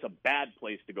don't think it's a bad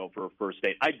place to go for a first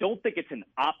date. I don't think it's an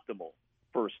optimal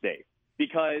first date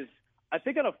because I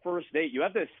think on a first date you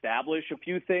have to establish a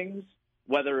few things,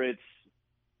 whether it's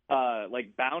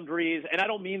boundaries, and I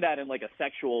don't mean that in a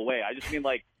sexual way. I just mean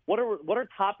what are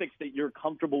topics that you're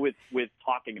comfortable with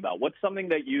talking about? What's something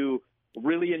that you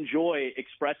really enjoy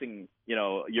expressing,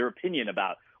 your opinion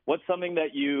about? What's something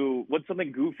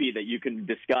goofy that you can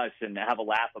discuss and have a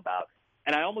laugh about?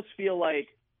 And I almost feel like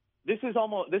this is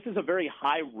a very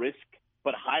high risk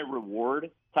but high reward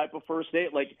type of first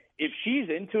date. If she's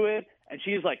into it and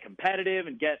she's competitive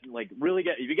and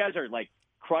if you guys are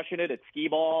crushing it at skee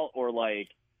ball or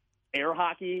air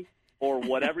hockey or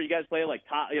whatever you guys play,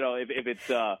 if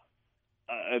it's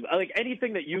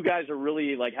anything that you guys are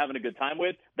really having a good time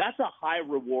with, that's a high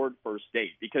reward first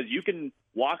date because you can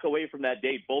walk away from that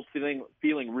date both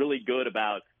feeling really good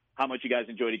about how much you guys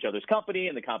enjoyed each other's company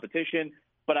and the competition.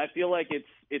 But I feel like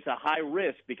it's a high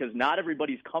risk because not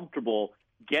everybody's comfortable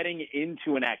getting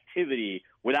into an activity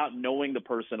without knowing the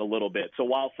person a little bit. So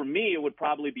while for me it would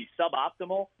probably be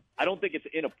suboptimal, I don't think it's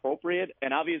inappropriate.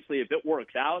 And obviously if it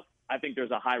works out, I think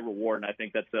there's a high reward, and I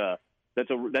think that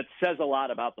says a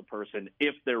lot about the person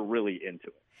if they're really into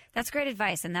it. That's great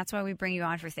advice, and that's why we bring you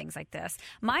on for things like this.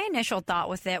 My initial thought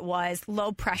with it was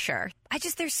low pressure.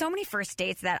 There's so many first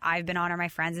dates that I've been on or my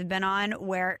friends have been on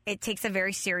where it takes a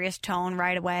very serious tone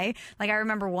right away. I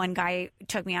remember one guy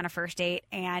took me on a first date,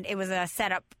 and it was a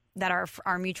setup that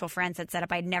our mutual friends had set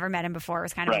up. I'd never met him before. It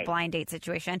was kind of a blind date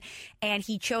situation. And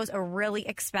he chose a really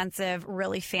expensive,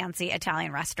 really fancy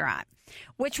Italian restaurant,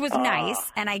 which was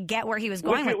nice. And I get where he was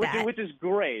going with that. Which is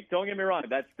great. Don't get me wrong.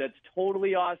 That's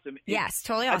totally awesome. Yes,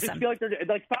 totally awesome. I just feel like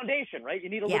they're foundation, right? You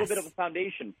need a little bit of a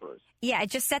foundation first. Yeah, it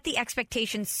just set the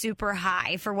expectations super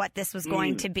high for what this was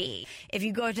going to be. If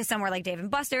you go to somewhere like Dave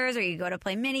 & Buster's or you go to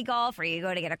play mini golf or you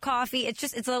go to get a coffee,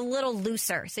 it's a little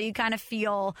looser. So you kind of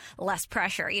feel less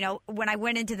pressure. When I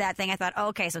went into that thing, I thought,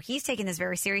 okay, so he's taking this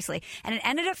very seriously. And it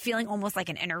ended up feeling almost like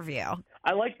an interview.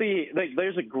 I like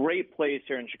there's a great place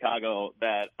here in Chicago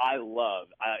that I love.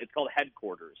 It's called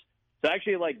Headquarters. So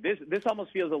actually, like this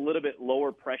almost feels a little bit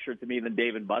lower pressure to me than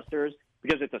Dave & Buster's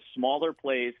because it's a smaller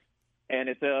place and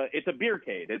it's a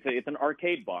beercade. It's an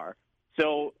arcade bar.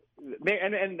 So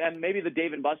and maybe the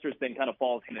Dave & Buster's thing kind of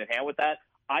falls hand in hand with that.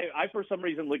 I for some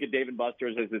reason look at Dave &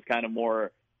 Buster's as this kind of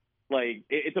more like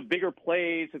it's a bigger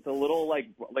place. It's a little like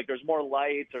there's more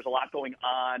lights. There's a lot going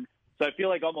on. So I feel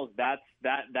like almost that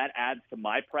adds to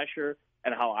my pressure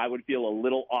and how I would feel a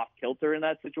little off kilter in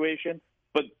that situation.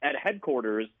 But at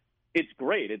headquarters, it's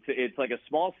great. It's like a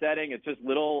small setting. It's just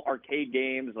little arcade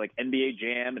games like NBA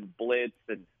Jam and Blitz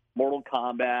and Mortal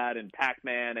Kombat and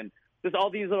Pac-Man and just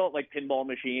all these little like pinball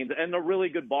machines and a really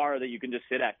good bar that you can just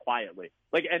sit at quietly.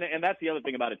 Like and that's the other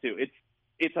thing about it too.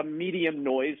 It's a medium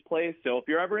noise place. So if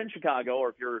you're ever in Chicago or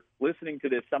if you're listening to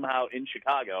this somehow in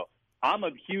Chicago, I'm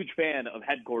a huge fan of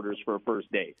headquarters for a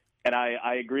first date. And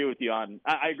I agree with you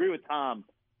I agree with Tom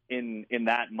in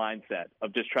that mindset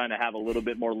of just trying to have a little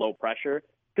bit more low pressure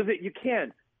because you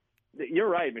can't. You're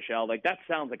right, Michelle. Like that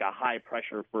sounds like a high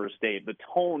pressure first date. The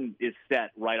tone is set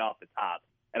right off the top.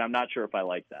 And I'm not sure if I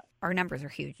like that. Our numbers are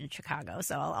huge in Chicago,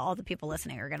 so all the people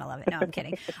listening are going to love it. No, I'm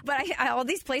kidding. But all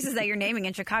these places that you're naming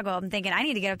in Chicago, I'm thinking I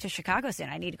need to get up to Chicago soon.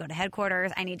 I need to go to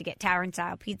headquarters. I need to get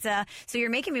Tavern-style pizza. So you're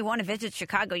making me want to visit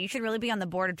Chicago. You should really be on the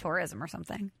board of tourism or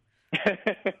something.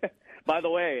 By the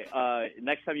way,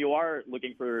 next time you are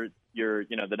looking for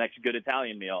the next good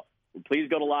Italian meal, please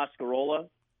go to La Scarola.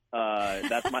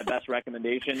 That's my best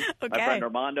recommendation. Okay. My friend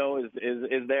Armando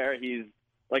is there. He's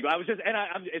like I was just, and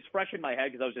it's fresh in my head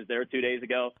because I was just there 2 days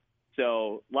ago.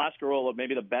 So La Scarola,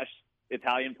 maybe the best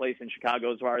Italian place in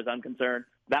Chicago as far as I'm concerned.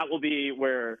 That will be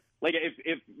where, like,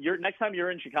 if you're next time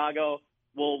you're in Chicago,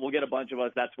 we'll get a bunch of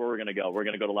us. That's where we're going to go. We're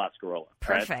going to go to La Scarola.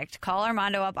 Perfect. Right? Call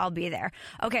Armando up. I'll be there.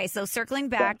 Okay, so circling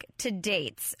back to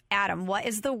dates, Adam, what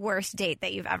is the worst date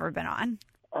that you've ever been on?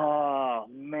 Oh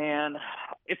man,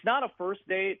 it's not a first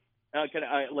date.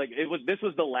 This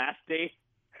was the last date.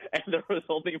 And there was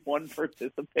only one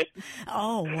participant.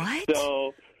 Oh, what?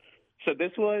 So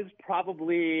this was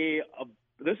probably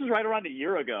this was right around a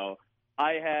year ago.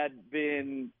 I had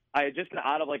just got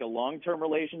out of like a long-term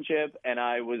relationship, and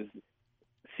I was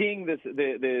seeing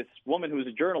this woman who's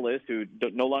a journalist who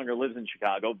no longer lives in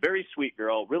Chicago. Very sweet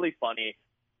girl, really funny.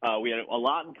 We had a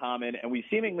lot in common, and we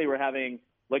seemingly were having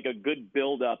like a good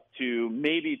build-up to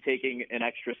maybe taking an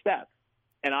extra step.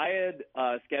 And I had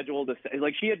scheduled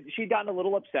she'd gotten a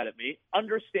little upset at me,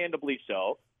 understandably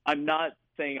so. I'm not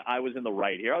saying I was in the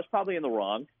right here. I was probably in the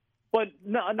wrong, but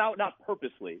not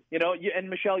purposely. And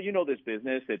Michelle, you know this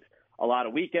business. It's a lot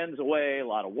of weekends away, a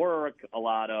lot of work, a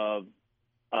lot of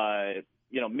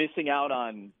missing out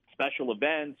on special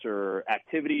events or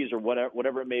activities or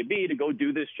whatever it may be to go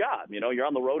do this job. You're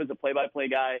on the road as a play-by-play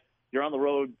guy. You're on the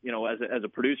road, as a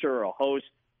producer or a host.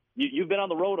 You've been on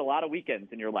the road a lot of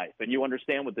weekends in your life, and you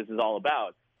understand what this is all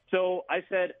about. So I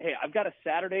said, hey, I've got a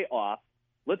Saturday off.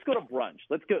 Let's go to brunch.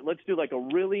 Let's do like a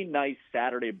really nice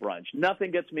Saturday brunch.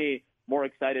 Nothing gets me more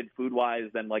excited food-wise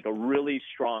than like a really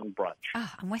strong brunch. Oh,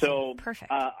 I'm with you.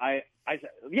 Perfect. I said,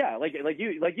 yeah, like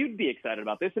you'd be excited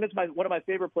about this, and it's one of my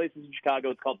favorite places in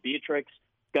Chicago. It's called Beatrix.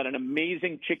 It's got an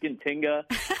amazing chicken tinga.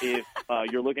 If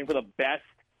you're looking for the best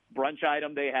brunch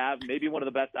item they have, maybe one of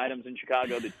the best items in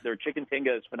Chicago. Their chicken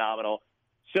tinga is phenomenal.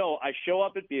 So I show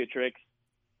up at Beatrix,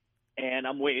 and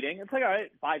I'm waiting. It's like, all right,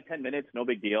 5-10 minutes, no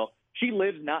big deal. She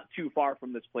lives not too far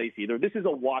from this place either. This is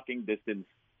a walking distance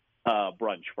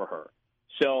brunch for her.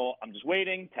 So I'm just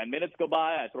waiting. 10 minutes go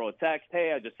by. I throw a text,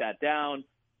 hey, I just sat down.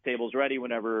 Table's ready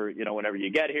whenever you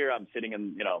get here. I'm sitting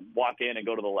and, walk in and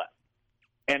go to the left.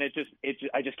 And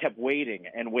I just kept waiting,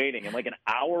 and like an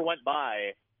hour went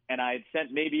by. And I had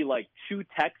sent maybe like 2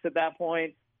 texts at that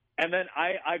point. And then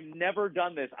I've never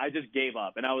done this. I just gave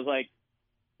up. And I was like,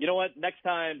 you know what? Next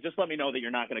time, just let me know that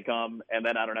you're not going to come. And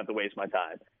then I don't have to waste my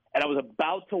time. And I was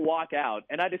about to walk out.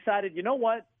 And I decided, you know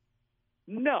what?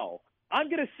 No, I'm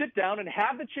going to sit down and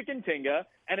have the chicken tinga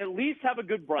and at least have a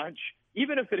good brunch,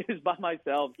 even if it is by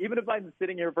myself, even if I'm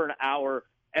sitting here for an hour.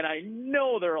 And I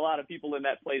know there are a lot of people in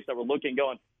that place that were looking,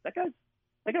 going, that guy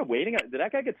waiting. Did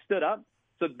that guy get stood up?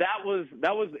 So that was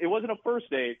it wasn't a first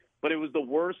date, but it was the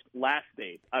worst last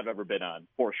date I've ever been on,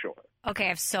 for sure. Okay, I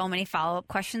have so many follow-up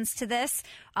questions to this.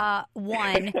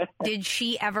 One, did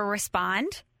she ever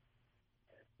respond?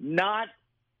 Not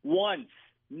once.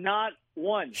 Not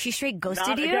once. She straight ghosted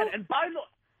Not you? Again.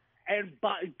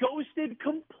 Ghosted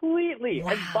completely.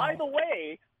 Wow. And by the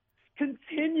way,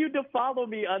 continued to follow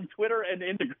me on Twitter and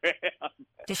Instagram.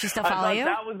 Does she still follow you?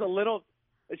 That was a little.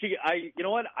 You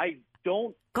know what? I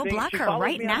don't go block her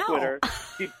right now.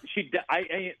 She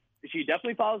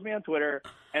definitely follows me on Twitter,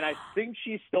 and I think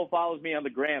she still follows me on the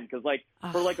gram because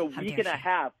for like a week and a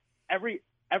half, every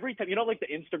every time, like the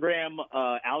Instagram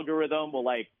algorithm will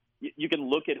you can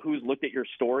look at who's looked at your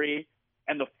story,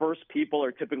 and the first people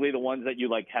are typically the ones that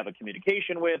you have a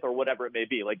communication with or whatever it may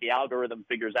be. Like the algorithm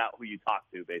figures out who you talk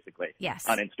to basically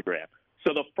on Instagram.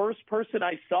 So the first person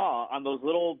I saw on those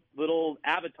little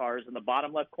avatars in the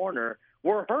bottom left corner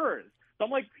were hers. So I'm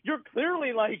like, you're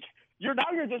clearly you're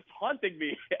just taunting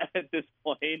me at this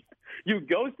point. You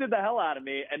ghosted the hell out of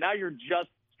me, and now you're just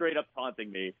straight up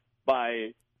taunting me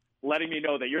by letting me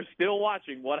know that you're still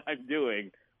watching what I'm doing,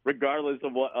 regardless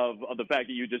of the fact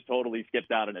that you just totally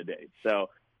skipped out on a date. So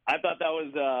I thought that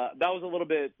was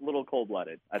a little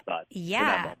cold-blooded, I thought.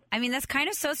 Yeah. I mean, that's kind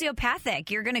of sociopathic.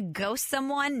 You're going to ghost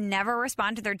someone, never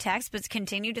respond to their text, but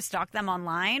continue to stalk them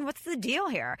online? What's the deal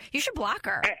here? You should block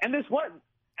her. And this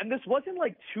wasn't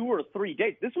 2 or 3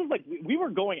 dates. This was we were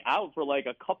going out for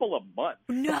a couple of months.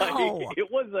 No.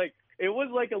 It was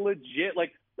a legit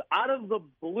out of the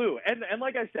blue. And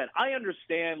like I said, I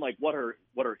understand what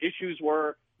her issues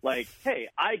were. Hey,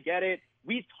 I get it.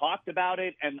 We talked about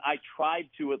it, and I tried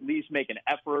to at least make an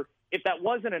effort. If that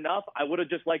wasn't enough, I would have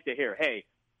just liked to hear, hey,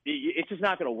 it's just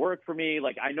not going to work for me.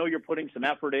 I know you're putting some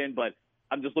effort in, but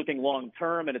I'm just looking long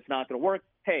term, and it's not going to work.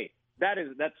 Hey,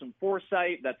 that's some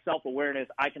foresight, that's self-awareness.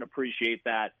 I can appreciate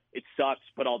that. It sucks,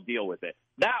 but I'll deal with it.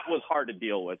 That was hard to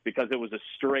deal with because it was a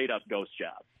straight-up ghost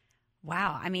job.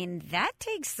 Wow. I mean, that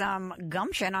takes some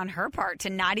gumption on her part to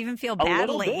not even feel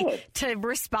badly to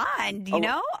respond.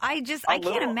 I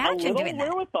can't imagine doing that.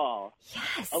 A little wherewithal.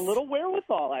 Yes. A little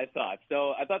wherewithal, I thought.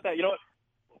 So I thought that,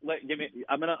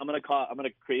 I'm gonna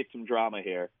create some drama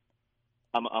here.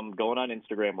 I'm going on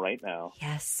Instagram right now.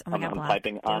 Yes. I'm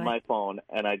typing on my phone,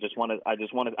 and I just want to.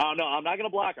 Oh no, I'm not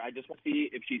gonna block her. I just want to see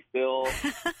if she still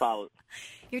follows.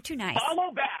 You're too nice.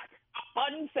 Follow back. A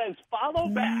button says follow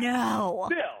back. No.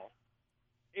 Still.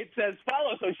 It says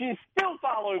follow, so she's still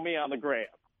following me on the gram.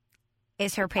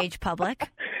 Is her page public?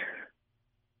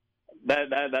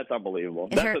 That's unbelievable.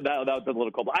 That was a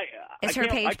little cool. Is her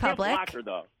page public? I can't block her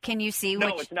though. Can you see?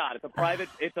 No, it's not. It's a private.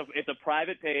 It's a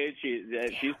private page.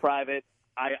 She's private.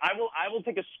 I will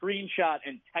take a screenshot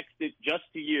and text it just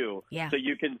to you, so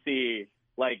you can see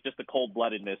just the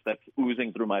cold-bloodedness that's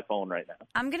oozing through my phone right now.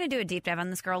 I'm going to do a deep dive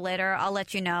on this girl later. I'll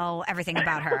let you know everything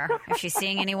about her. If she's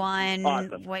seeing anyone,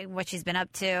 awesome. What she's been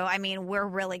up to. I mean, we're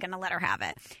really going to let her have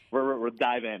it. We're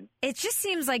dive in. It just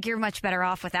seems like you're much better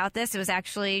off without this. It was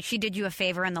actually, she did you a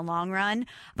favor in the long run.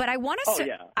 But I want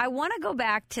to go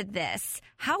back to this.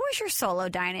 How was your solo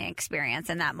dining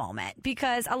experience in that moment?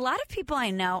 Because a lot of people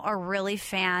I know are really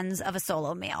fans of a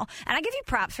solo meal. And I give you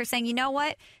props for saying, you know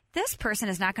what? This person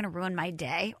is not going to ruin my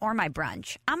day or my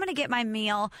brunch. I'm going to get my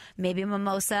meal, maybe a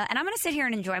mimosa, and I'm going to sit here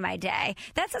and enjoy my day.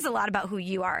 That says a lot about who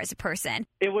you are as a person.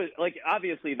 It was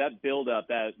obviously that build up,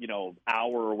 that,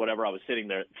 hour or whatever I was sitting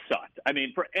there sucked. I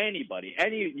mean, for anybody,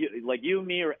 you,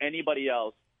 me, or anybody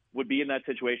else would be in that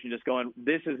situation just going,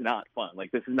 this is not fun.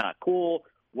 This is not cool.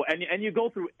 And you go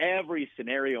through every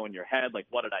scenario in your head.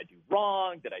 What did I do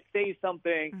wrong? Did I say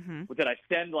something? Mm-hmm. Did I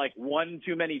send one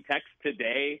too many texts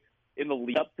today? In the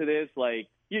lead up to this,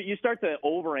 you start to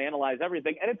overanalyze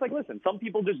everything. And it's listen, some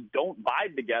people just don't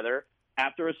vibe together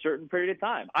after a certain period of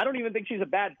time. I don't even think she's a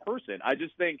bad person. I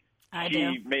just think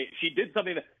she did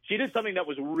something that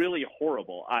was really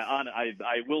horrible. I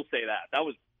will say that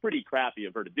was pretty crappy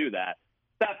of her to do that.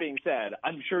 That being said,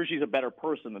 I'm sure she's a better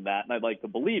person than that, and I'd like to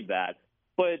believe that.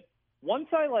 But once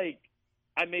I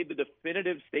made the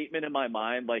definitive statement in my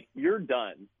mind, you're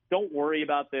done. Don't worry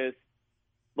about this.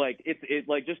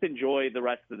 Just enjoy the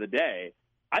rest of the day.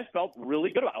 I felt really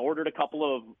good. I ordered a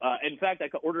couple of, in fact, I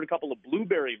ordered a couple of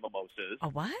blueberry mimosas. A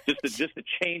what? Just to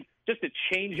change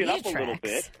it up a little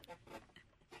bit.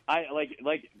 I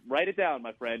write it down,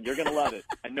 my friend. You're gonna love it.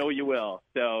 I know you will.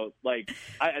 So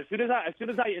as soon as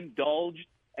I indulged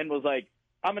and was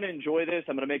I'm gonna enjoy this.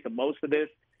 I'm gonna make the most of this.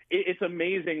 It's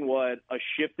amazing what a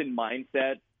shift in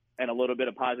mindset and a little bit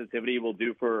of positivity will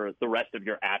do for the rest of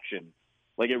your actions.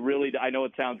 It really, I know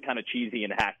it sounds kind of cheesy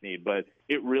and hackneyed, but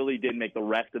it really did make the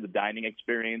rest of the dining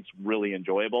experience really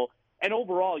enjoyable. And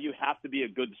overall, you have to be a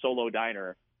good solo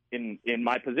diner in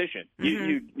my position.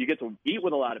 Mm-hmm. You get to eat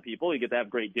with a lot of people. You get to have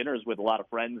great dinners with a lot of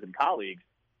friends and colleagues.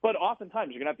 But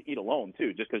oftentimes, you're going to have to eat alone,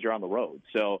 too, just because you're on the road.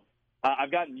 So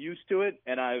I've gotten used to it,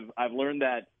 and I've learned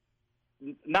that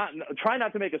try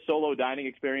not to make a solo dining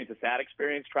experience a sad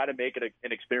experience. Try to make it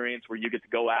an experience where you get to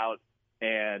go out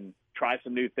and try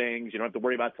some new things. You don't have to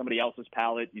worry about somebody else's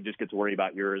palate. You just get to worry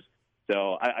about yours.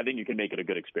 So I think you can make it a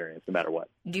good experience no matter what.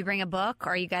 Do you bring a book,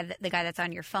 or are you the guy that's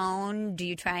on your phone? Do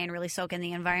you try and really soak in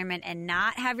the environment and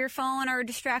not have your phone or a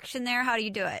distraction there? How do you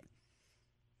do it?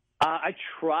 I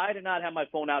try to not have my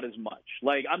phone out as much.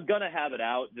 Like, I'm going to have it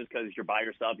out just because you're by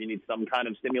yourself. You need some kind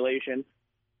of stimulation.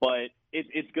 But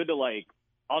it's good to, like,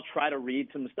 I'll try to read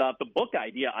some stuff. The book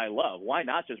idea I love. Why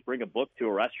not just bring a book to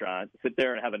a restaurant, sit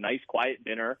there and have a nice, quiet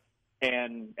dinner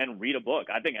and read a book?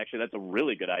 I think, actually, that's a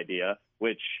really good idea,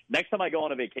 which next time I go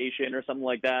on a vacation or something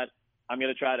like that, I'm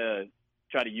going to try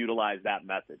to utilize that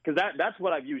method. Because that's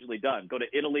what I've usually done. Go to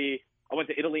Italy. I went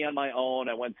to Italy on my own.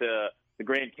 I went to the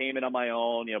Grand Cayman on my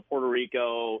own, Puerto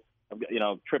Rico,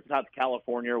 trips out to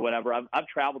California or whatever. I've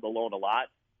traveled alone a lot.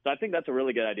 So I think that's a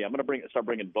really good idea. I'm going to start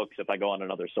bringing books if I go on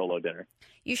another solo dinner.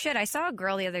 You should. I saw a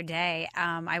girl the other day.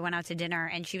 I went out to dinner,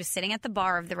 and she was sitting at the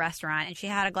bar of the restaurant, and she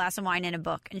had a glass of wine and a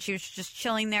book, and she was just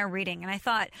chilling there reading. And I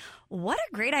thought, what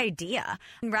a great idea.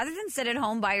 Rather than sit at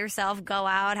home by yourself, go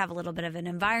out, have a little bit of an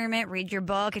environment, read your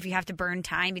book. If you have to burn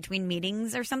time between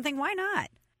meetings or something, why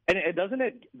not? And doesn't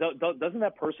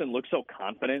that person look so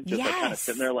confident? Just like kind of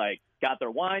sitting there, like, got their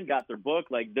wine, got their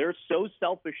book. Like, they're so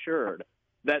self-assured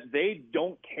that they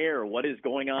don't care what is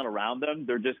going on around them.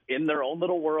 They're just in their own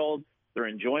little world. They're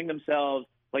enjoying themselves.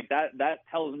 Like, that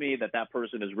tells me that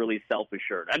person is really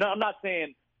self-assured. And I'm not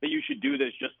saying that you should do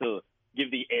this just to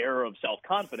give the air of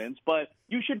self-confidence, but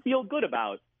you should feel good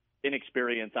about an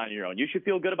experience on your own. You should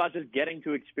feel good about just getting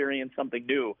to experience something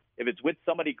new. If it's with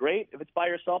somebody, great. If it's by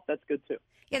yourself, that's good too.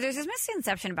 Yeah, there's this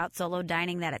misconception about solo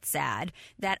dining that it's sad,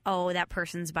 that, that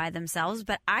person's by themselves.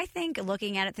 But I think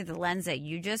looking at it through the lens that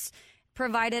you just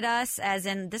provided us, as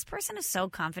in this person is so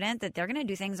confident that they're going to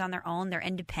do things on their own. Their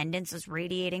independence is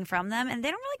radiating from them, and they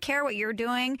don't really care what you're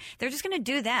doing. They're just going to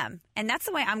do them. And that's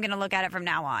the way I'm going to look at it from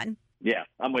now on. Yeah,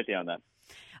 I'm with you on that.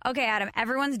 Okay, Adam,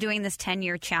 everyone's doing this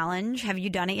 10-year challenge. Have you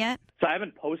done it yet? So I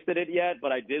haven't posted it yet,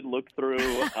 but I did look through,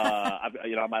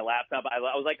 on my laptop. I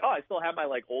was like, I still have my,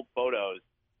 old photos.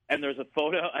 And there's a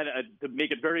photo, to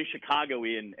make it very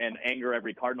Chicago-y and anger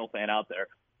every Cardinal fan out there,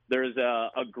 there's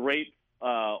a great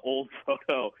old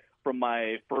photo from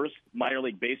my first minor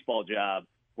league baseball job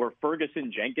where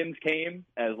Ferguson Jenkins came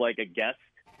as, a guest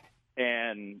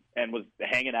and was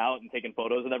hanging out and taking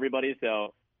photos with everybody.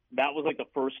 So that was the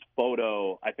first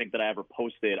photo I think that I ever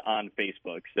posted on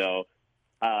Facebook. So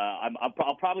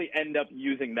I'll probably end up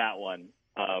using that one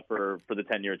for the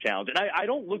 10-year challenge. And I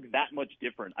don't look that much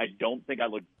different. I don't think I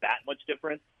look that much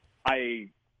different. I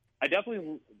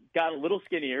definitely got a little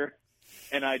skinnier,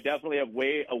 and I definitely have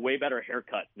a way better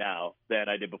haircut now than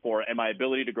I did before. And my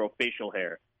ability to grow facial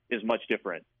hair is much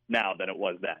different now than it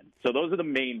was then. So those are the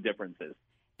main differences.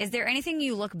 Is there anything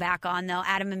you look back on, though,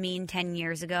 Adam Amin 10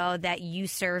 years ago, that you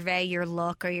survey your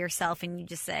look or yourself and you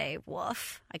just say,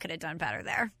 woof, I could have done better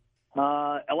there? A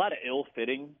lot of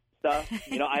ill-fitting stuff.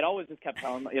 I'd always just kept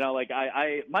telling,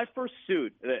 my first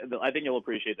suit, I think you'll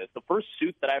appreciate this. The first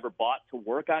suit that I ever bought to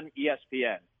work on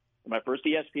ESPN, my first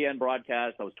ESPN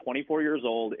broadcast, I was 24 years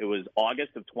old. It was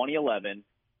August of 2011,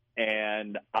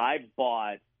 and I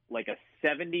bought a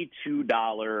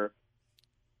 $72.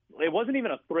 It wasn't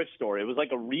even a thrift store. It was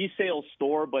a resale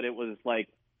store, but it was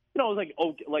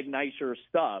nicer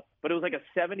stuff. But it was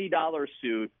a $70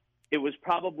 suit. It was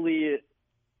probably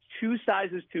 2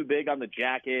 sizes too big on the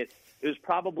jacket. It was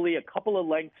probably a couple of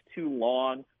lengths too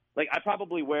long. I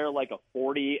probably wear a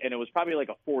 40, and it was probably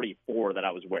a 44 that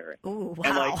I was wearing. Ooh, wow.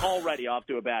 And already off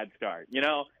to a bad start.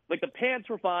 The pants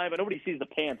were fine, but nobody sees the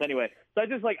pants anyway. So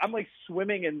I'm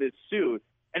swimming in this suit.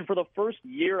 And for the first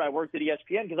year I worked at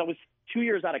ESPN, because I was 2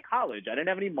 years out of college, I didn't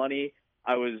have any money.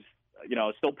 I was,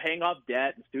 still paying off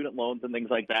debt and student loans and things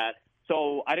like that.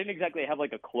 So I didn't exactly have a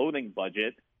clothing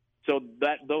budget. So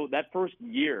that first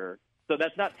year, so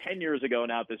that's not 10 years ago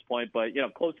now at this point, but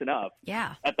close enough.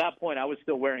 Yeah. At that point, I was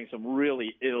still wearing some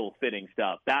really ill-fitting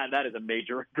stuff. That is a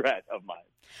major regret of mine.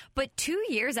 But 2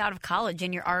 years out of college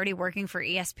and you're already working for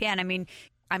ESPN. I mean,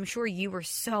 I'm sure you were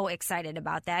so excited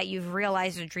about that. You've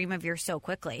realized a dream of yours so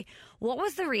quickly. What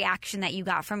was the reaction that you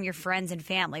got from your friends and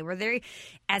family? Were they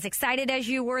as excited as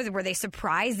you were? Were they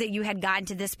surprised that you had gotten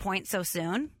to this point so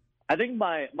soon? I think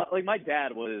my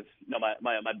dad was,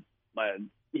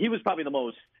 he was probably the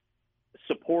most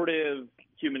supportive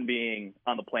human being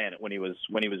on the planet when he was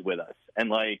with us. And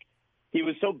he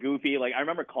was so goofy. I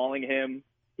remember calling him.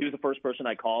 He was the first person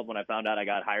I called when I found out I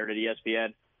got hired at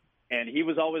ESPN. And he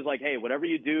was always hey, whatever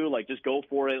you do, just go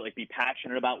for it. Be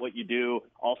passionate about what you do.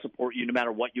 I'll support you no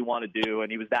matter what you want to do.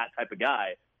 And he was that type of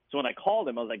guy. So when I called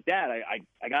him, I was like, Dad,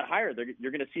 I got hired.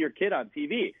 You're going to see your kid on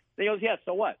TV. And he goes, yeah,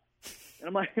 so what? And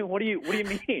I'm like, what do you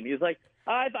mean? He's like,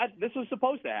 this was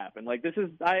supposed to happen.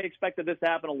 I expected this to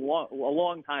happen a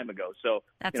long time ago. So,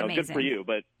 that's amazing. Good for you,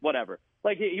 but whatever.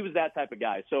 He was that type of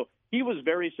guy. So he was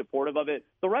very supportive of it.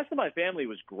 The rest of my family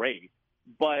was great.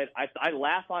 But I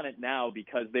laugh on it now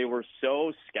because they were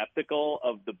so skeptical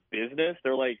of the business.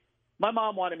 They're like, my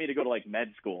mom wanted me to go to like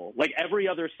med school, like every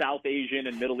other South Asian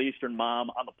and Middle Eastern mom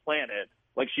on the planet.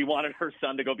 Like she wanted her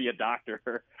son to go be a doctor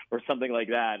or something like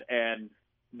that. And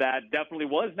that definitely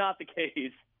was not the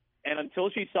case. And until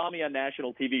she saw me on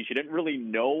national TV, she didn't really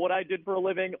know what I did for a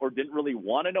living or didn't really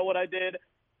want to know what I did.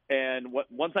 And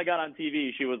once I got on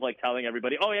TV, she was like telling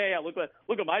everybody, "Oh yeah, look what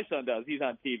my son does. He's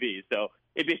on TV." So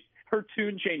her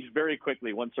tune changed very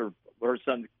quickly once her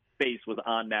son's face was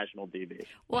on national TV.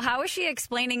 Well, how was she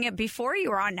explaining it before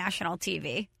you were on national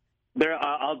TV?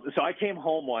 So I came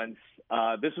home once.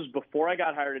 This was before I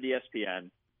got hired at ESPN,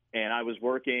 and I was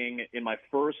working in my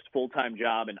first full-time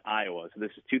job in Iowa. So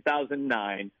this is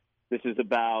 2009. This is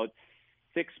about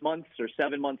 6 months or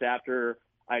 7 months after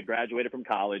I graduated from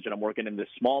college, and I'm working in this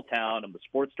small town. I'm the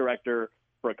sports director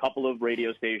for a couple of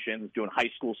radio stations, doing high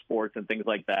school sports and things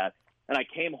like that. And I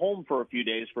came home for a few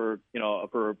days for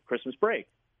Christmas break.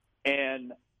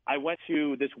 And I went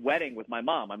to this wedding with my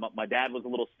mom. My dad was a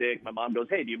little sick. My mom goes,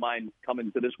 "Hey, do you mind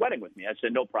coming to this wedding with me?" I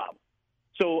said, "No problem."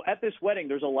 So at this wedding,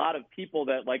 there's a lot of people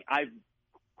that like I've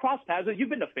crossed paths with. You've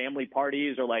been to family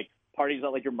parties or like parties that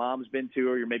like your mom's been to,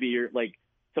 or maybe you're like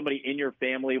somebody in your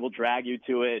family will drag you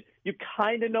to it. You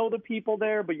kind of know the people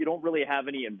there, but you don't really have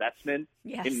any investment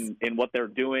in what they're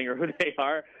doing or who they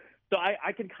are. So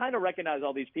I can kind of recognize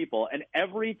all these people. And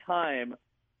every time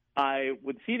I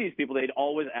would see these people, they'd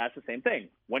always ask the same thing: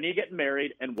 "When are you getting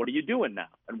married? And what are you doing now?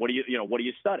 And what are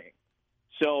you studying?"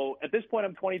 So at this point,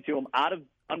 I'm 22. I'm out of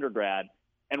undergrad.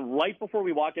 And right before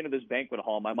we walk into this banquet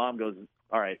hall, my mom goes,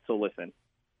 "All right, so listen,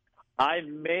 I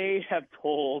may have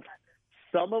told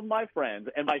some of my friends,"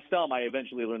 and by some, I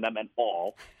eventually learned that meant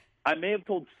all. "I may have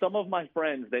told some of my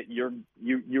friends that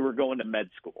you were going to med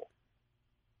school."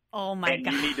 Oh my God!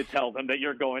 And you need to tell them that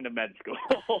you're going to med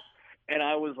school. And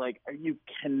I was like, "You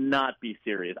cannot be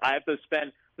serious. I have to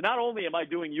spend. So not only am I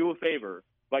doing you a favor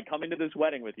by coming to this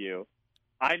wedding with you,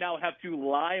 I now have to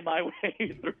lie my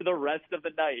way through the rest of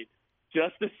the night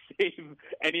just to save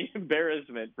any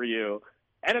embarrassment for you."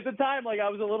 And at the time, like, I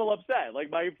was a little upset.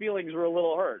 Like, my feelings were a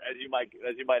little hurt, as you might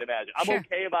imagine. I'm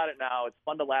okay about it now. It's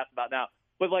fun to laugh about now.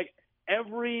 But like,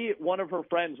 every one of her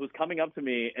friends was coming up to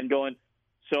me and going,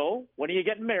 "So, when are you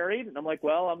getting married?" And I'm like,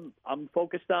 "Well, I'm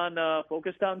focused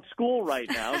on school right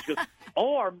now." She goes,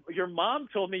 "Oh, your mom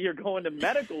told me you're going to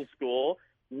medical school.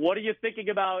 What are you thinking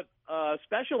about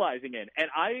specializing in?" And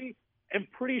I am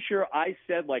pretty sure I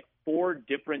said like 4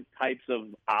 different types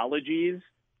of ologies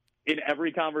in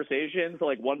every conversation. So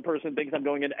like, one person thinks I'm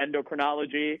going into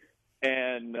endocrinology,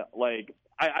 and like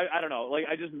I don't know, like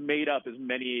I just made up as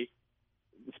many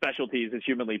specialties as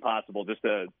humanly possible just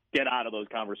to get out of those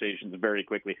conversations very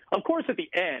quickly. Of course, at the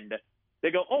end,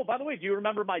 they go, "Oh, by the way, do you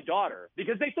remember my daughter?"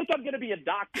 Because they think I'm going to be a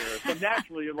doctor. So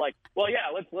naturally, you're like, "Well, yeah,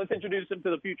 let's introduce him to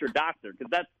the future doctor," because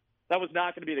that was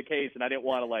not going to be the case, and I didn't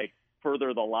want to like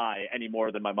further the lie any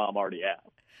more than my mom already had.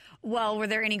 Well, were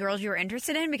there any girls you were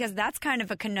interested in? Because that's kind of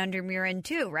a conundrum you're in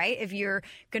too, right? If you're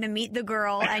going to meet the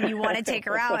girl and you want to take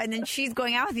her out, and then she's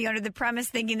going out with you under the premise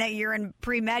thinking that you're in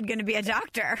pre-med going to be a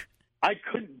doctor. I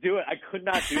couldn't do it. I could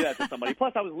not do that to somebody.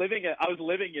 Plus, I was living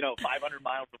 500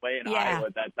 miles away in Iowa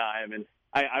at that time, and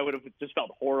I would have just felt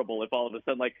horrible if all of a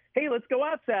sudden, like, "Hey, let's go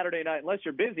out Saturday night," unless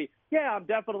you're busy. Yeah, I'm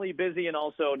definitely busy and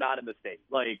also not in the state,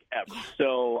 like, ever.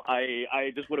 So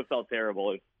I just would have felt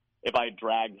terrible if I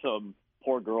dragged some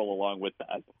poor girl along with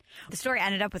that. The story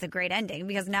ended up with a great ending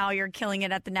because now you're killing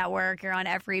it at the network. You're on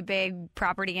every big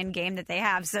property and game that they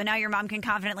have. So now your mom can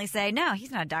confidently say, "No,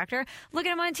 he's not a doctor. Look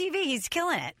at him on TV. He's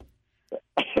killing it."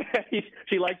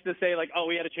 She likes to say, like, "Oh,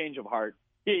 we had a change of heart."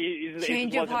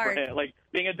 Change of heart. Like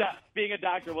being a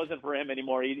doctor wasn't for him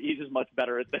anymore. He's just much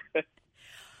better at this.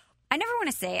 I never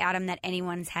want to say, Adam, that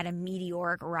anyone's had a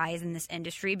meteoric rise in this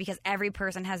industry because every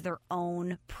person has their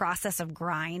own process of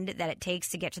grind that it takes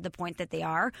to get to the point that they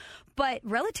are. But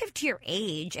relative to your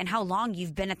age and how long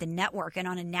you've been at the network and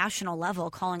on a national level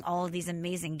calling all of these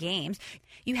amazing games,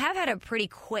 you have had a pretty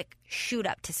quick shoot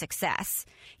up to success.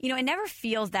 You know, it never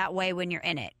feels that way when you're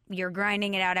in it. You're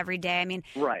grinding it out every day. I mean,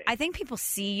 right. I think people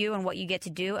see you and what you get to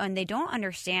do, and they don't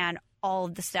understand all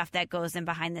of the stuff that goes in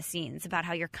behind the scenes about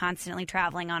how you're constantly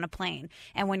traveling on a plane.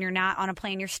 And when you're not on a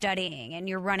plane, you're studying and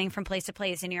you're running from place to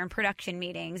place and you're in production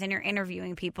meetings and you're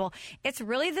interviewing people. It's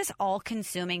really this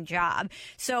all-consuming job.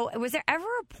 So was there ever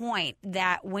a point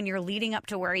that when you're leading up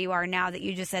to where you are now that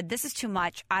you just said, "This is too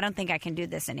much. I don't think I can do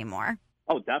this anymore"?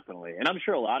 Oh, definitely. And I'm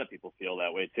sure a lot of people feel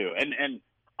that way too. And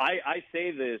I say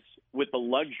this with the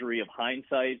luxury of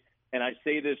hindsight, and I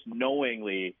say this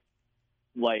knowingly,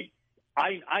 like,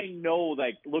 I know,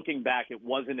 like, looking back, it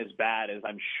wasn't as bad as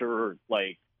I'm sure,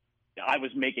 like, I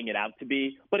was making it out to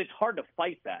be. But it's hard to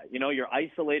fight that. You know, you're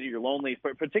isolated, you're lonely.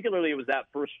 Particularly, it was that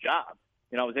first job.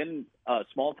 You know, I was in a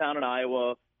small town in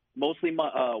Iowa, mostly, you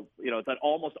know, it's an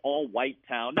almost all white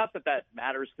town. Not that that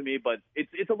matters to me, but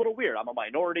it's a little weird. I'm a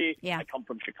minority. Yeah. I come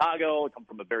from Chicago. I come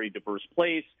from a very diverse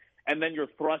place. And then you're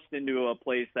thrust into a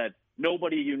place that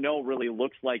nobody you know really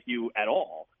looks like you at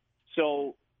all.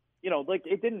 So, you know, like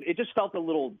it just felt a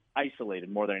little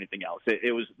isolated more than anything else.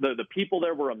 It was the people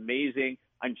there were amazing.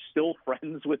 I'm still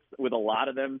friends with a lot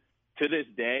of them to this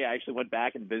day. I actually went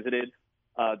back and visited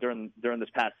during this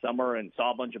past summer and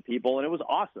saw a bunch of people, and it was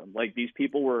awesome. Like, these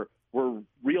people were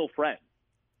real friends.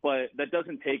 But that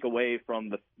doesn't take away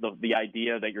from the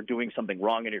idea that you're doing something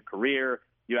wrong in your career.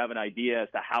 You have an idea as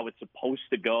to how it's supposed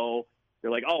to go.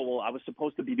 You're like, oh, well, I was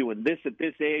supposed to be doing this at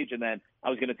this age, and then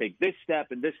I was going to take this step,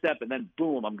 and then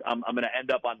boom, I'm going to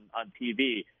end up on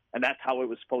TV, and that's how it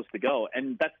was supposed to go.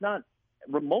 And that's not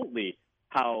remotely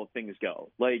how things go.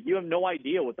 Like, you have no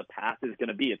idea what the path is going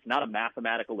to be. It's not a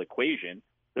mathematical equation.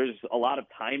 There's a lot of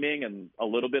timing and a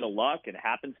little bit of luck and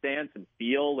happenstance and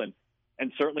feel and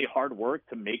certainly hard work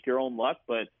to make your own luck.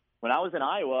 But when I was in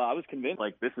Iowa, I was convinced,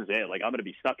 like, this is it. Like, I'm going to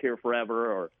be stuck here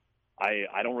forever, or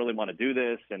I don't really want to do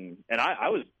this. And I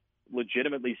was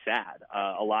legitimately sad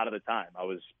a lot of the time. I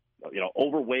was, you know,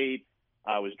 overweight.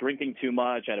 I was drinking too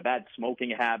much. I had a bad smoking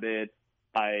habit.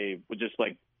 I would just,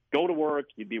 like, go to work.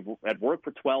 You'd be at work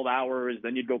for 12 hours.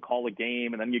 Then you'd go call a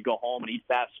game, and then you'd go home and eat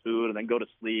fast food, and then go to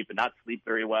sleep and not sleep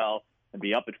very well and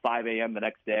be up at 5 a.m. the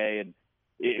next day. And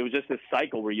it was just this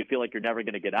cycle where you feel like you're never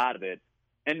going to get out of it.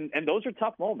 And those are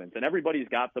tough moments, and everybody's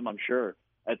got them, I'm sure,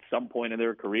 at some point in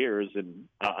their careers. And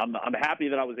I'm happy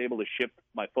that I was able to shift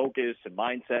my focus and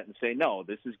mindset and say, no,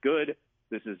 this is good.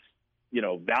 This is, you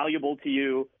know, valuable to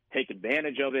you. Take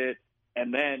advantage of it.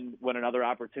 And then when another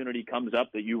opportunity comes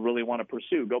up that you really want to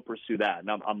pursue, go pursue that. And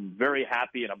I'm very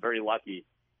happy and I'm very lucky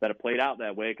that it played out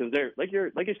that way, because like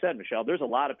you said, Michelle, there's a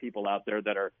lot of people out there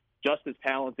that are just as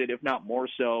talented, if not more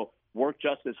so, work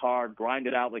just as hard, grind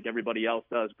it out like everybody else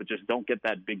does, but just don't get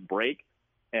that big break.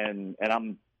 And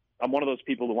I'm one of those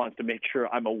people that wants to make sure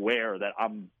I'm aware that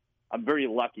I'm very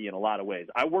lucky in a lot of ways.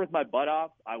 I work my butt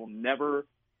off. I will never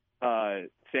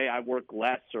say I work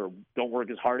less or don't work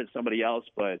as hard as somebody else,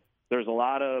 but there's a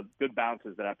lot of good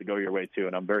bounces that have to go your way too,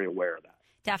 and I'm very aware of that.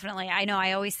 Definitely. I know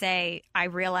I always say I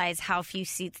realize how few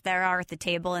seats there are at the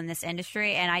table in this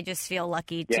industry, and I just feel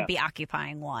lucky to be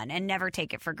occupying one and never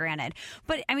take it for granted.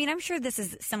 But, I mean, I'm sure this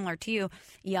is similar to you.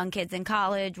 Young kids in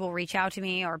college will reach out to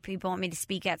me, or people want me to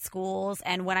speak at schools.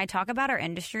 And when I talk about our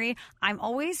industry, I'm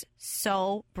always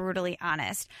so brutally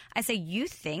honest. I say, you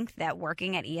think that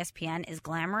working at ESPN is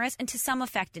glamorous? And to some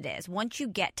effect it is. Once you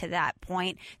get to that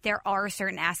point, there are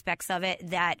certain aspects of it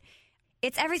that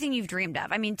it's everything you've dreamed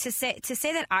of. I mean, to say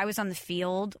that I was on the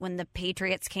field when the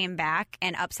Patriots came back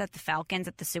and upset the Falcons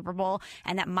at the Super Bowl,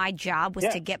 and that my job was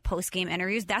to get post-game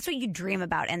interviews, that's what you dream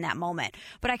about in that moment.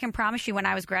 But I can promise you, when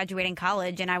I was graduating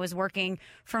college and I was working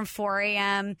from 4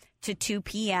 a.m. to 2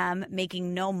 p.m.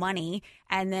 making no money,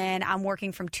 and then I'm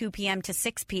working from 2 p.m. to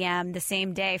 6 p.m. the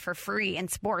same day for free in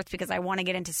sports because I want to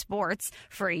get into sports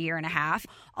for a year and a half.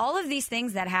 All of these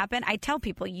things that happen, I tell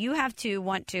people, you have to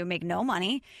want to make no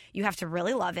money, you have to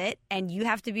really love it, and you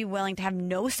have to be willing to have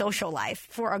no social life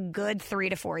for a good 3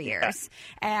 to 4 years.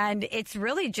 And it's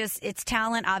really just, it's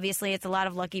talent, obviously, it's a lot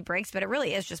of lucky breaks, but it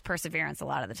really is just perseverance a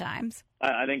lot of the times.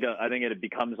 I think it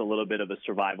becomes a little bit of a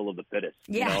survival of the fittest.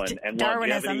 Yeah, you know, and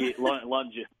Darwinism.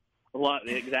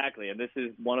 Exactly. And this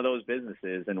is one of those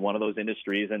businesses and one of those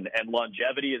industries, and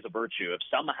longevity is a virtue. If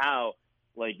somehow,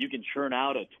 like, you can churn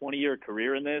out a 20-year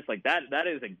career in this, like, that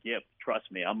is a gift.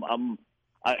 Trust me.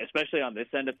 Especially on this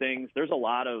end of things, there's a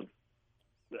lot of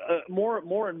more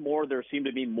and more. There seem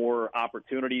to be more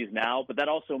opportunities now, but that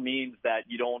also means that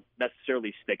you don't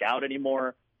necessarily stick out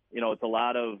anymore. You know, it's a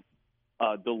lot of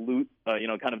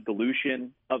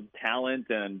dilution of talent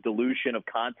and dilution of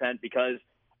content, because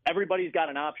everybody's got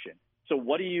an option. So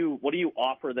what do you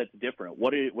offer that's different?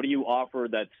 What do you offer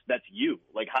that's you?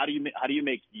 Like, how do you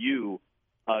make you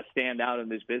stand out in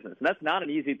this business? And that's not an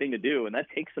easy thing to do, and that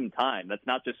takes some time. That's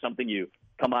not just something you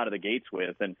come out of the gates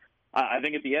with. And I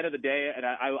think at the end of the day, and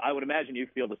I would imagine you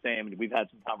feel the same, and we've had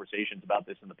some conversations about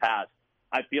this in the past,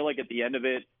 I feel like at the end of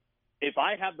it, if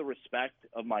I have the respect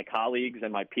of my colleagues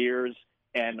and my peers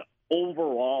and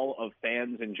overall of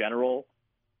fans in general,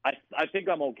 I think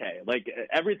I'm okay. Like,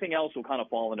 everything else will kind of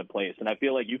fall into place. And I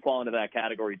feel like you fall into that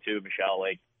category too, Michelle.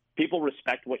 Like, people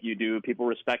respect what you do. People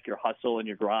respect your hustle and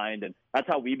your grind. And that's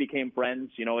how we became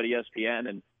friends, you know, at ESPN.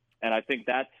 And I think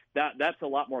that's a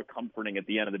lot more comforting at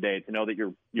the end of the day, to know that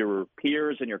your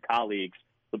peers and your colleagues,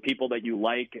 the people that you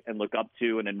like and look up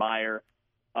to and admire,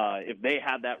 if they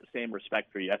have that same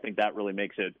respect for you, I think that really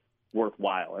makes it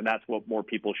worthwhile. And that's what more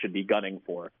people should be gunning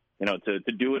for, to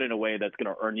do it in a way that's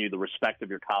going to earn you the respect of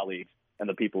your colleagues and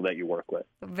the people that you work with.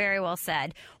 Very well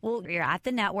said. Well, you're at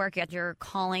the network, you're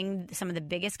calling some of the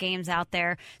biggest games out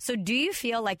there. So do you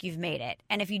feel like you've made it?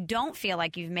 And if you don't feel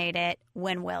like you've made it,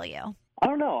 when will you? I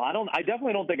don't know. I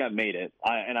definitely don't think I've made it.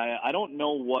 I don't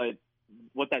know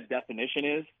what that definition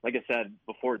is. Like I said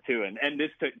before too, and this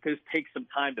takes some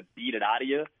time to beat it out of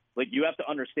you. Like, you have to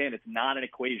understand it's not an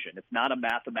equation. It's not a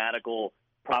mathematical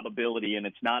probability, and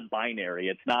it's not binary.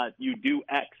 It's not you do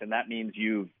X and that means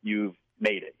you've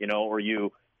made it, or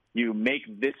you make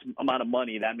this amount of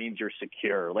money, that means you're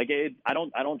secure. Like, I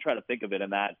don't try to think of it in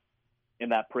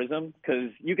that prism, because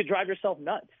you could drive yourself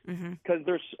nuts, because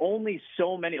there's only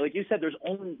so many, like you said, there's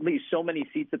only so many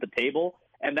seats at the table,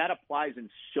 and that applies in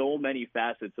so many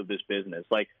facets of this business.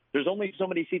 Like, there's only so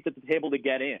many seats at the table to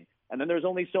get in, and then there's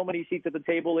only so many seats at the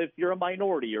table if you're a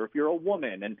minority or if you're a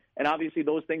woman, and obviously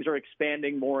those things are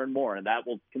expanding more and more, and that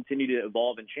will continue to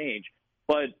evolve and change.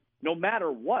 But no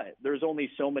matter what, there's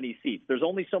only so many seats. There's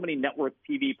only so many network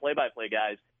TV play-by-play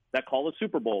guys that call a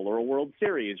Super Bowl or a World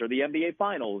Series or the NBA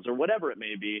Finals or whatever it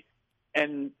may be.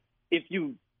 And if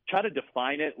you try to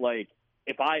define it like,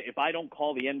 if I don't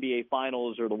call the NBA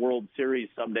Finals or the World Series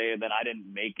someday, then I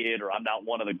didn't make it, or I'm not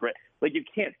one of the great, like, you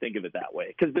can't think of it that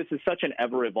way, because this is such an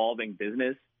ever-evolving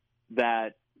business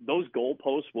that those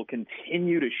goalposts will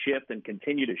continue to shift and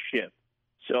continue to shift.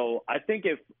 So I think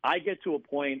if I get to a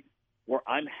point where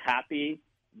I'm happy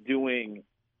doing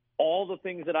all the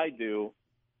things that I do,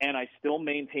 and I still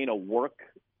maintain a work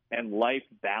and life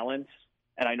balance,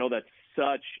 and I know that's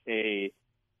such a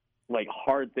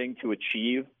hard thing to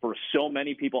achieve for so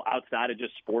many people outside of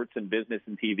just sports and business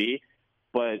and TV.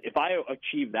 But if I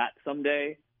achieve that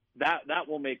someday, that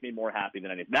will make me more happy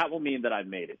than anything. That will mean that I've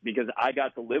made it, because I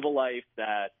got to live a life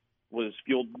that was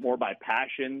fueled more by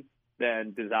passion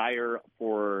than desire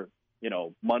for,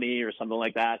 money or something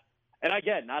like that. And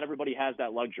again, not everybody has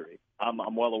that luxury.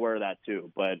 I'm well aware of that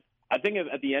too. But I think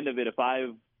at the end of it, if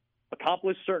I've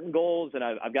accomplished certain goals and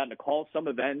I've gotten to call some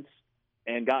events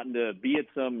and gotten to be at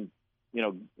some,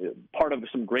 part of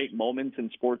some great moments in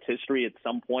sports history at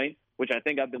some point, which I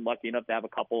think I've been lucky enough to have a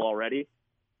couple already.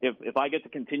 If I get to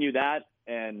continue that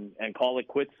and call it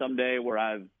quits someday, where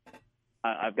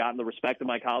I've gotten the respect of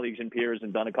my colleagues and peers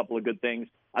and done a couple of good things,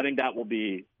 I think that will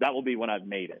be when I've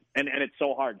made it. And it's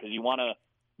so hard, because you want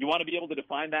to be able to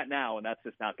define that now, and that's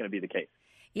just not going to be the case.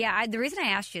 Yeah, the reason I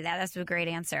asked you that's a great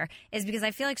answer, is because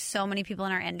I feel like so many people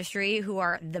in our industry who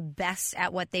are the best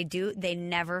at what they do, they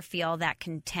never feel that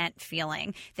content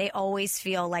feeling. They always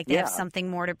feel like they have something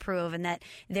more to prove, and that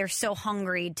they're so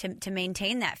hungry to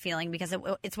maintain that feeling, because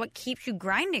it's what keeps you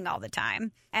grinding all the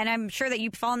time. And I'm sure that you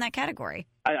fall in that category.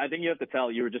 I think you have to tell,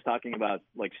 you were just talking about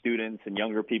like students and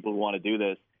younger people who want to do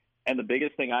this. And the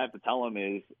biggest thing I have to tell them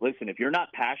is, listen, if you're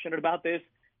not passionate about this,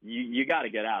 you got to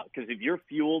get out, because if you're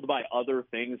fueled by other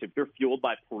things, if you're fueled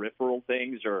by peripheral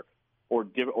things or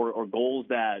goals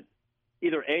that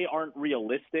either A, aren't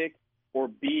realistic, or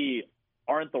B,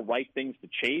 aren't the right things to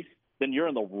chase, then you're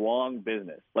in the wrong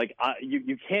business. Like,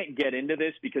 you can't get into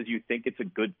this because you think it's a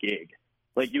good gig.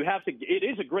 Like, you have to. It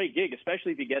is a great gig,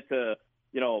 especially if you get to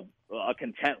a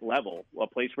content level, a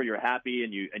place where you're happy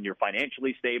and you're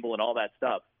financially stable and all that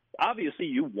stuff. Obviously,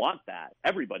 you want that.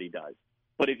 Everybody does.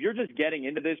 But if you're just getting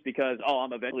into this because,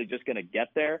 I'm eventually just going to get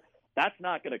there, that's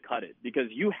not going to cut it, because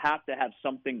you have to have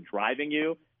something driving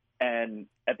you. And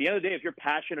at the end of the day, if you're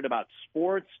passionate about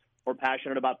sports or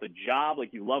passionate about the job,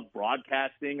 like you love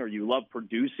broadcasting or you love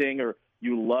producing or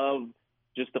you love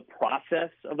just the process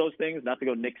of those things, not to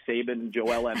go Nick Saban,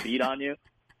 Joel Embiid on you,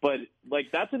 but like,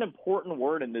 that's an important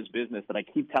word in this business that I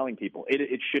keep telling people.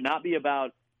 It should not be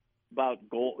about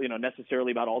goal,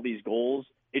 necessarily about all these goals.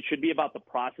 It should be about the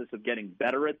process of getting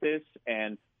better at this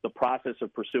and the process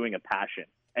of pursuing a passion.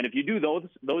 And if you do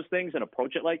those things and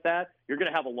approach it like that, you're going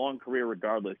to have a long career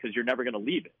regardless, because you're never going to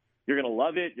leave it. You're going to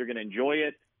love it. You're going to enjoy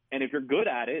it. And if you're good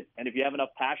at it, and if you have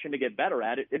enough passion to get better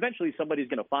at it, eventually somebody's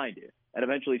going to find you. And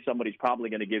eventually somebody's probably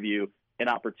going to give you an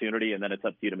opportunity, and then it's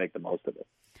up to you to make the most of it.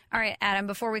 All right, Adam,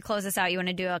 before we close this out, you want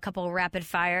to do a couple of rapid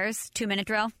fires, 2-minute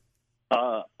drill?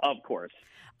 Of course.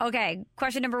 Okay,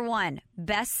 question number 1.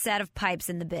 Best set of pipes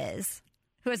in the biz.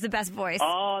 Who has the best voice?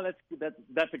 Oh,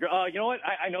 that's a great. You know what?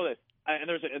 I know this. And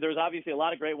there's obviously a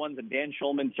lot of great ones, and Dan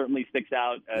Schulman certainly sticks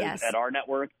out at our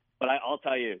network. But I'll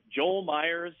tell you, Joel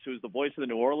Myers, who's the voice of the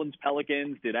New Orleans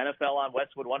Pelicans, did NFL on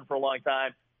Westwood One for a long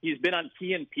time. He's been on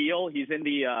Key and Peele. He's in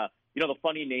the the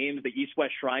funny names, the East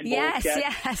West Shrine Bowl sketch.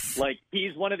 Yes. Like,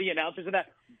 he's one of the announcers of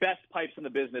that. Best pipes in the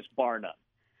business, bar none.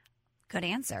 Good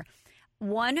answer.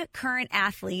 one current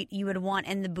athlete you would want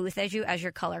in the booth as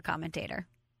your color commentator.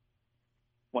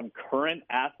 One current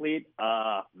athlete?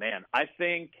 Man, I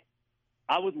think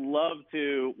I would love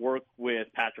to work with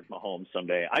Patrick Mahomes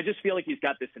someday. I just feel like he's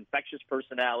got this infectious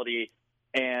personality,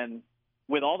 and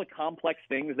with all the complex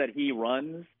things that he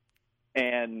runs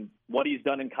and what he's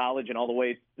done in college and all the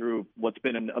way through what's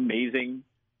been an amazing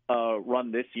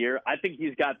run this year, I think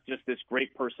he's got just this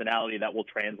great personality that will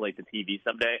translate to TV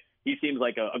someday. He seems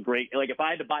like a great, like if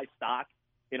I had to buy stock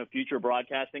in a future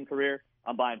broadcasting career,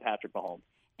 I'm buying Patrick Mahomes.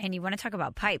 And you want to talk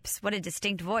about pipes. What a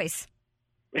distinct voice.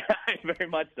 Very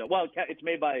much so. Well, it's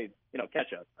made by,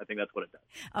 ketchup. I think that's what it does.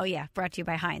 Oh, yeah. Brought to you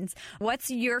by Heinz. What's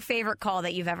your favorite call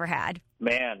that you've ever had?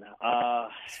 Man.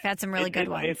 You've had some really good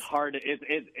ones. It's hard.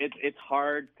 It's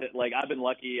hard to, I've been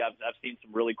lucky. I've seen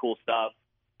some really cool stuff.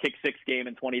 Kick six game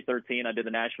in 2013. I did the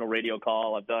national radio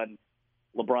call. I've done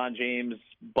LeBron James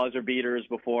buzzer beaters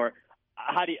before.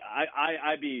 I'd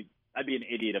be an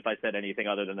idiot if I said anything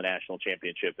other than the national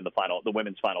championship in the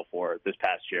women's Final Four this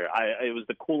past year. It was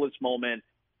the coolest moment,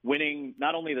 winning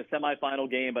not only the semifinal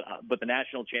game but the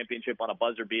national championship on a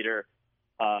buzzer beater.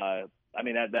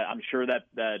 I'm sure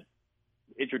that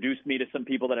introduced me to some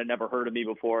people that had never heard of me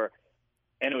before.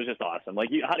 And it was just awesome.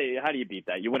 How do you beat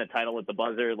that? You win a title at the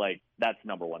buzzer. That's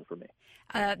number one for me.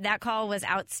 That call was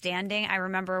outstanding. I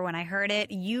remember when I heard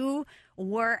it, you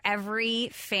were every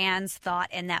fan's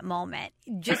thought in that moment.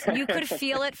 Just you could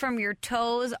feel it from your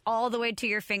toes all the way to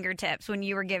your fingertips when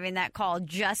you were giving that call.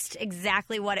 Just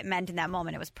exactly what it meant in that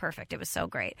moment. It was perfect. It was so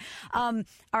great. All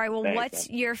right. Well,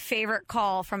 what's your favorite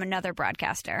call from another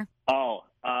broadcaster?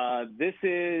 This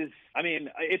is,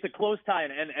 it's a close tie,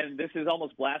 and this is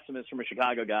almost blasphemous from a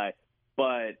Chicago guy,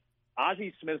 but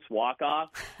Ozzie Smith's walk-off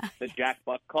that Jack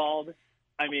Buck called,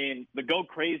 the Go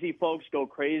Crazy folks go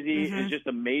crazy is just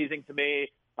amazing to me.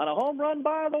 On a home run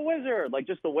by the Wizard,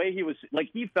 just the way he was,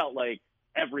 he felt like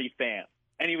every fan.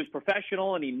 And he was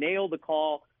professional, and he nailed the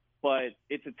call, but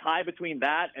it's a tie between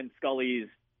that and Scully's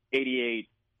 88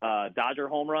 Dodger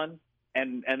home run.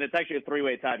 And it's actually a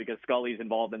three-way tie because Scully's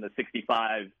involved in the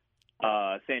 65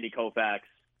 Sandy Koufax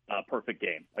perfect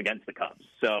game against the Cubs.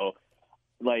 So,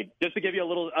 just to give you a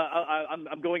little,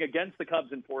 I'm going against the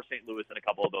Cubs and for St. Louis in a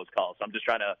couple of those calls. So I'm just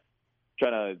trying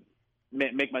to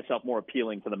make myself more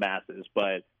appealing to the masses.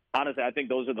 But honestly, I think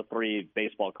those are the three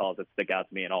baseball calls that stick out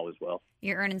to me, and all is well.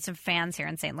 You're earning some fans here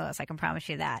in St. Louis. I can promise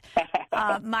you that.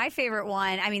 My favorite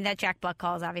one, that Jack Buck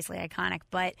call is obviously iconic,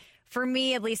 but for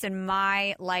me, at least in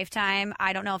my lifetime,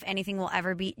 I don't know if anything will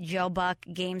ever beat Joe Buck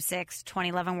Game 6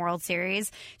 2011 World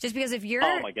Series. Just because if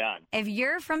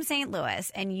you're from St. Louis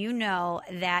and you know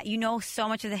so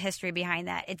much of the history behind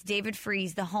that, it's David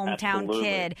Freese, the hometown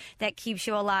kid that keeps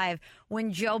you alive.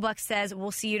 When Joe Buck says,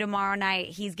 "We'll see you tomorrow night,"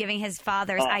 he's giving his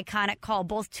father's iconic call,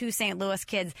 both two St. Louis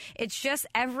kids. It's just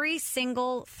every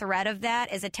single thread of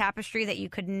that is a tapestry that you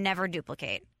could never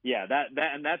duplicate. Yeah,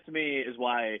 that to me is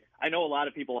why I know a lot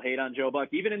of people hate on Joe Buck,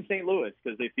 even in St. Louis,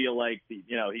 because they feel like he's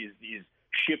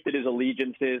shifted his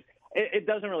allegiances. It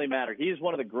doesn't really matter. He's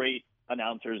one of the great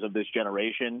announcers of this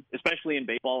generation, especially in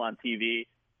baseball on TV.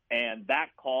 And that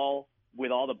call,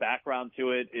 with all the background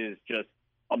to it, is just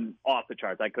off the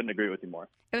charts. I couldn't agree with you more.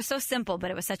 It was so simple,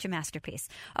 but it was such a masterpiece.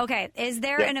 Okay, is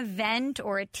there an event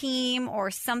or a team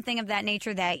or something of that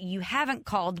nature that you haven't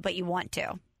called but you want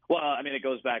to? Well, it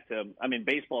goes back to,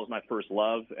 baseball is my first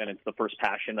love, and it's the first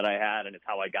passion that I had, and it's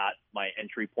how I got my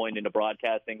entry point into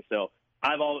broadcasting. So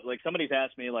I've always, somebody's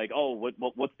asked me,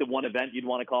 what's the one event you'd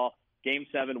want to call? Game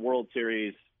 7 World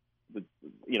Series,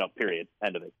 period,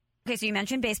 end of it. Okay, so you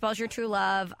mentioned baseball is your true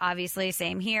love. Obviously,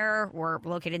 same here. We're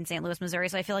located in St. Louis, Missouri,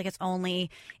 so I feel like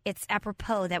it's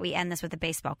apropos that we end this with a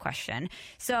baseball question.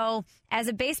 So, as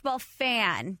a baseball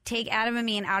fan, take Adam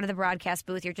Amin out of the broadcast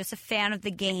booth. You're just a fan of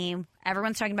the game.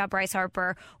 Everyone's talking about Bryce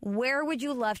Harper. Where would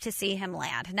you love to see him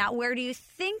land? Not where do you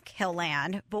think he'll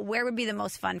land, but where would be the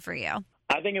most fun for you?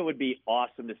 I think it would be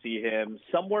awesome to see him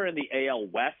somewhere in the AL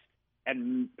West,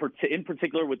 and in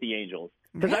particular with the Angels.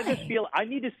 Because I just feel I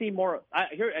need to see more.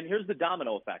 Here's the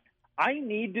domino effect. I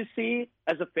need to see,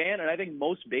 as a fan, and I think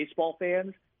most baseball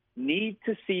fans need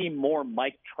to see more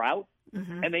Mike Trout,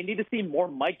 and they need to see more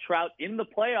Mike Trout in the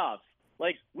playoffs.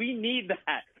 We need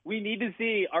that. We need to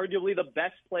see arguably the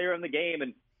best player in the game,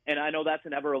 and I know that's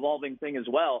an ever-evolving thing as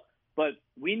well, but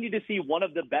we need to see one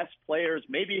of the best players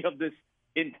maybe of this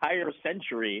entire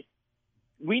century.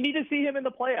 We need to see him in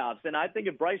the playoffs, and I think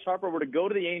if Bryce Harper were to go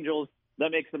to the Angels, that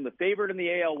makes them the favorite in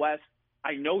the AL West.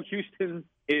 I know Houston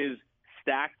is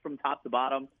stacked from top to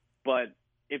bottom, but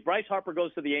if Bryce Harper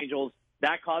goes to the Angels,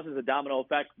 that causes a domino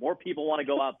effect. More people want to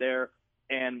go out there,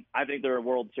 and I think they're a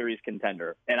World Series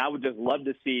contender. And I would just love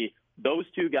to see those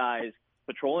two guys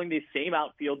patrolling the same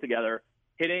outfield together,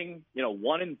 hitting,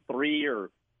 1 and 3 or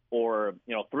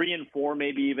 3 and 4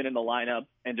 maybe even in the lineup,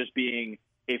 and just being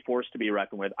a force to be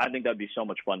reckoned with. I think that'd be so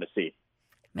much fun to see.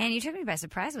 Man, you took me by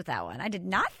surprise with that one. I did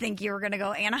not think you were going to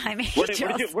go Anaheim Angels.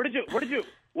 Where did you?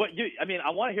 I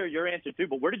want to hear your answer too,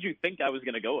 but where did you think I was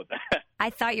going to go with that? I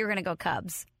thought you were going to go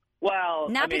Cubs. Well,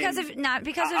 not because of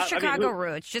Chicago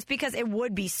roots, just because it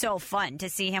would be so fun to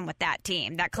see him with that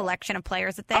team, that collection of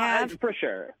players that they have. For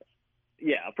sure.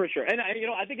 Yeah, for sure. And I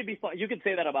think it'd be fun. You could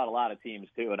say that about a lot of teams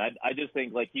too. And I just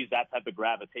think he's that type of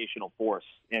gravitational force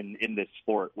in this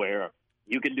sport where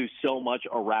you can do so much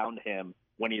around him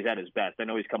when he's at his best. I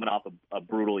know he's coming off a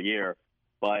brutal year,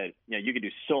 but you can do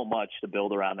so much to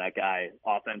build around that guy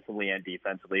offensively and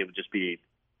defensively. It'd just be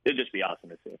awesome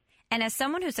to see. And as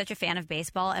someone who's such a fan of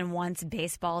baseball and wants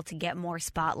baseball to get more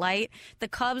spotlight, the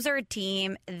Cubs are a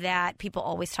team that people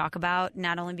always talk about,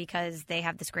 not only because they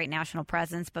have this great national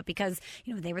presence, but because,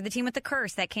 they were the team with the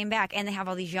curse that came back, and they have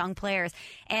all these young players.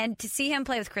 And to see him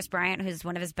play with Chris Bryant, who's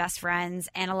one of his best friends,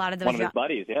 and a lot of those one of his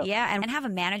buddies, yeah. Yeah, and have a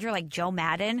manager like Joe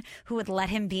Madden who would let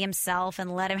him be himself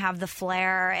and let him have the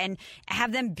flair and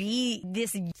have them be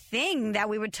this thing that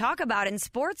we would talk about in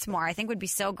sports more, I think would be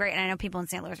so great. And I know people in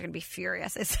St. Louis are going to be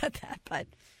furious I said that, but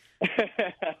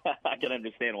I can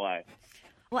understand why.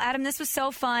 Well, Adam, this was so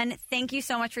fun. Thank you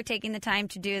so much for taking the time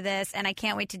to do this, and I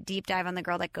can't wait to deep dive on the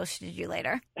girl that ghosted you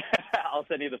later. I'll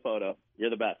send you the photo.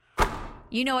 You're the best.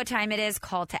 You know what time it is,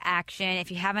 call to action. If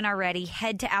you haven't already,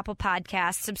 head to Apple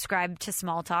Podcasts, subscribe to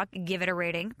Small Talk, give it a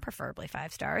rating, preferably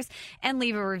 5 stars, and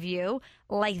leave a review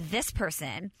like this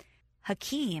person,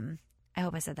 Hakeem. I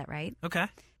hope I said that right. Okay.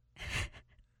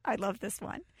 I love this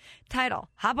one. Title,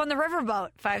 Hop on the Riverboat,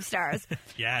 5 stars.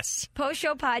 Yes.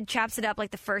 Post-show pod chops it up like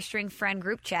the first-string friend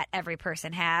group chat every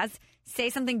person has.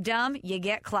 Say something dumb, you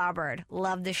get clobbered.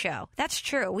 Love the show. That's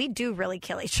true. We do really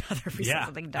kill each other if we say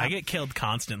something dumb. I get killed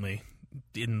constantly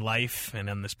in life and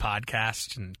on this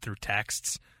podcast and through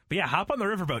texts. But yeah, hop on the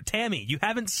riverboat. Tammy, you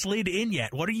haven't slid in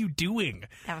yet. What are you doing?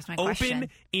 That was my question. Open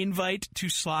invite to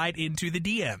slide into the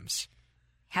DMs.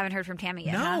 Haven't heard from Tammy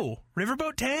yet, No. Huh?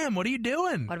 Riverboat Tam, what are you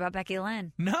doing? What about Becky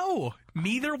Lynn? No.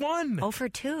 Neither one. 0 for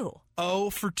 2. 0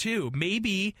 for 2.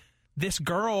 Maybe this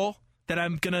girl that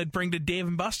I'm going to bring to Dave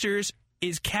 & Buster's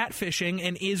is catfishing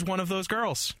and is one of those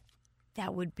girls.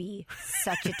 That would be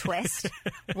such a twist.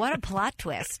 What a plot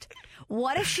twist.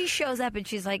 What if she shows up and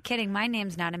she's like, kidding, my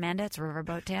name's not Amanda, it's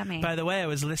Riverboat Tammy. By the way, I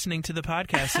was listening to the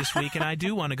podcast this week, and I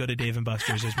do want to go to Dave &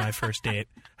 Buster's as my first date.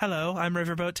 Hello, I'm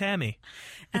Riverboat Tammy.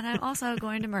 And I'm also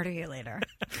going to murder you later.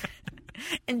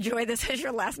 Enjoy this as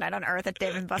your last night on Earth at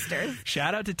Dave & Buster's.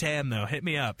 Shout out to Tam, though. Hit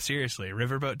me up. Seriously,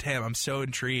 Riverboat Tam. I'm so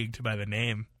intrigued by the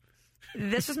name.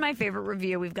 This was my favorite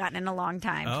review we've gotten in a long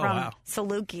time from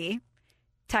Saluki.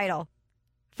 Title,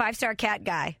 5-star cat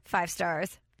guy, 5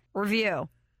 stars. Review,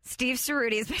 Steve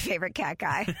Cerruti is my favorite cat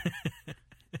guy.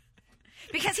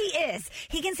 Because he is.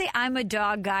 He can say, I'm a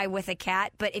dog guy with a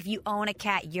cat, but if you own a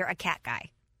cat, you're a cat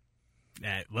guy.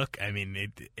 Look, I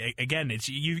mean, it's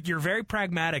you're very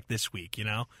pragmatic this week,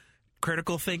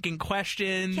 Critical thinking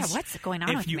questions. Yeah, what's going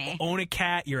on with me? If you own a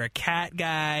cat, you're a cat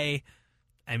guy.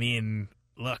 I mean,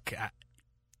 look,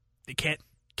 you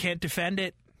can't defend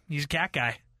it. He's a cat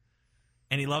guy.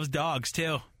 And he loves dogs,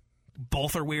 too.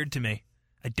 Both are weird to me.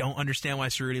 I don't understand why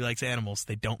Cerruti likes animals.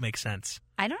 They don't make sense.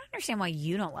 I don't understand why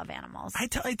you don't love animals.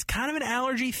 It's kind of an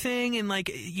allergy thing, and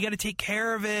you got to take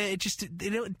care of it. It just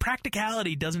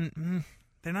practicality doesn't.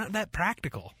 They're not that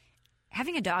practical.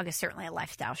 Having a dog is certainly a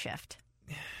lifestyle shift.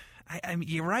 I mean,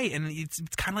 you're right, and it's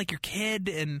kind of like your kid,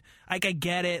 and I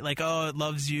get it. Like, oh, it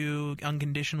loves you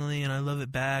unconditionally, and I love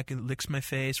it back. It licks my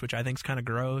face, which I think is kind of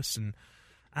gross, and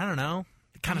I don't know.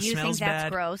 It kind of smells bad. You think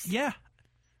that's gross? Yeah.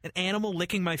 An animal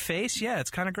licking my face? Yeah, it's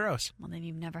kind of gross. Well, then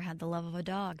you've never had the love of a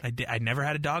dog. I never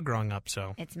had a dog growing up,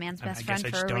 so. It's man's best friend for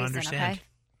a reason, I just don't understand. Okay?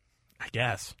 I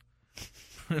guess.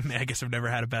 I guess I've never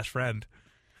had a best friend.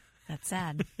 That's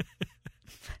sad.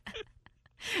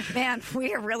 Man,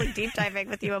 we are really deep diving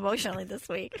with you emotionally this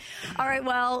week. All right,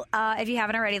 well, if you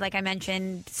haven't already, like I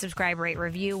mentioned, subscribe, rate,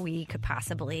 review. We could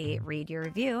possibly read your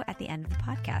review at the end of the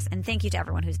podcast. And thank you to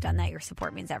everyone who's done that. Your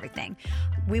support means everything.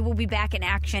 We will be back in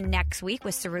action next week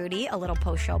with Cerruti, a little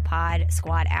post-show pod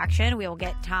squad action. We will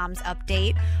get Tom's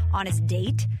update on his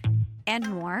date and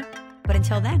more. But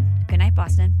until then, good night,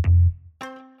 Boston.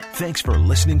 Thanks for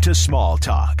listening to Small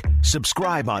Talk.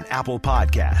 Subscribe on Apple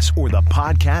Podcasts or the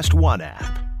Podcast One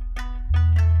app.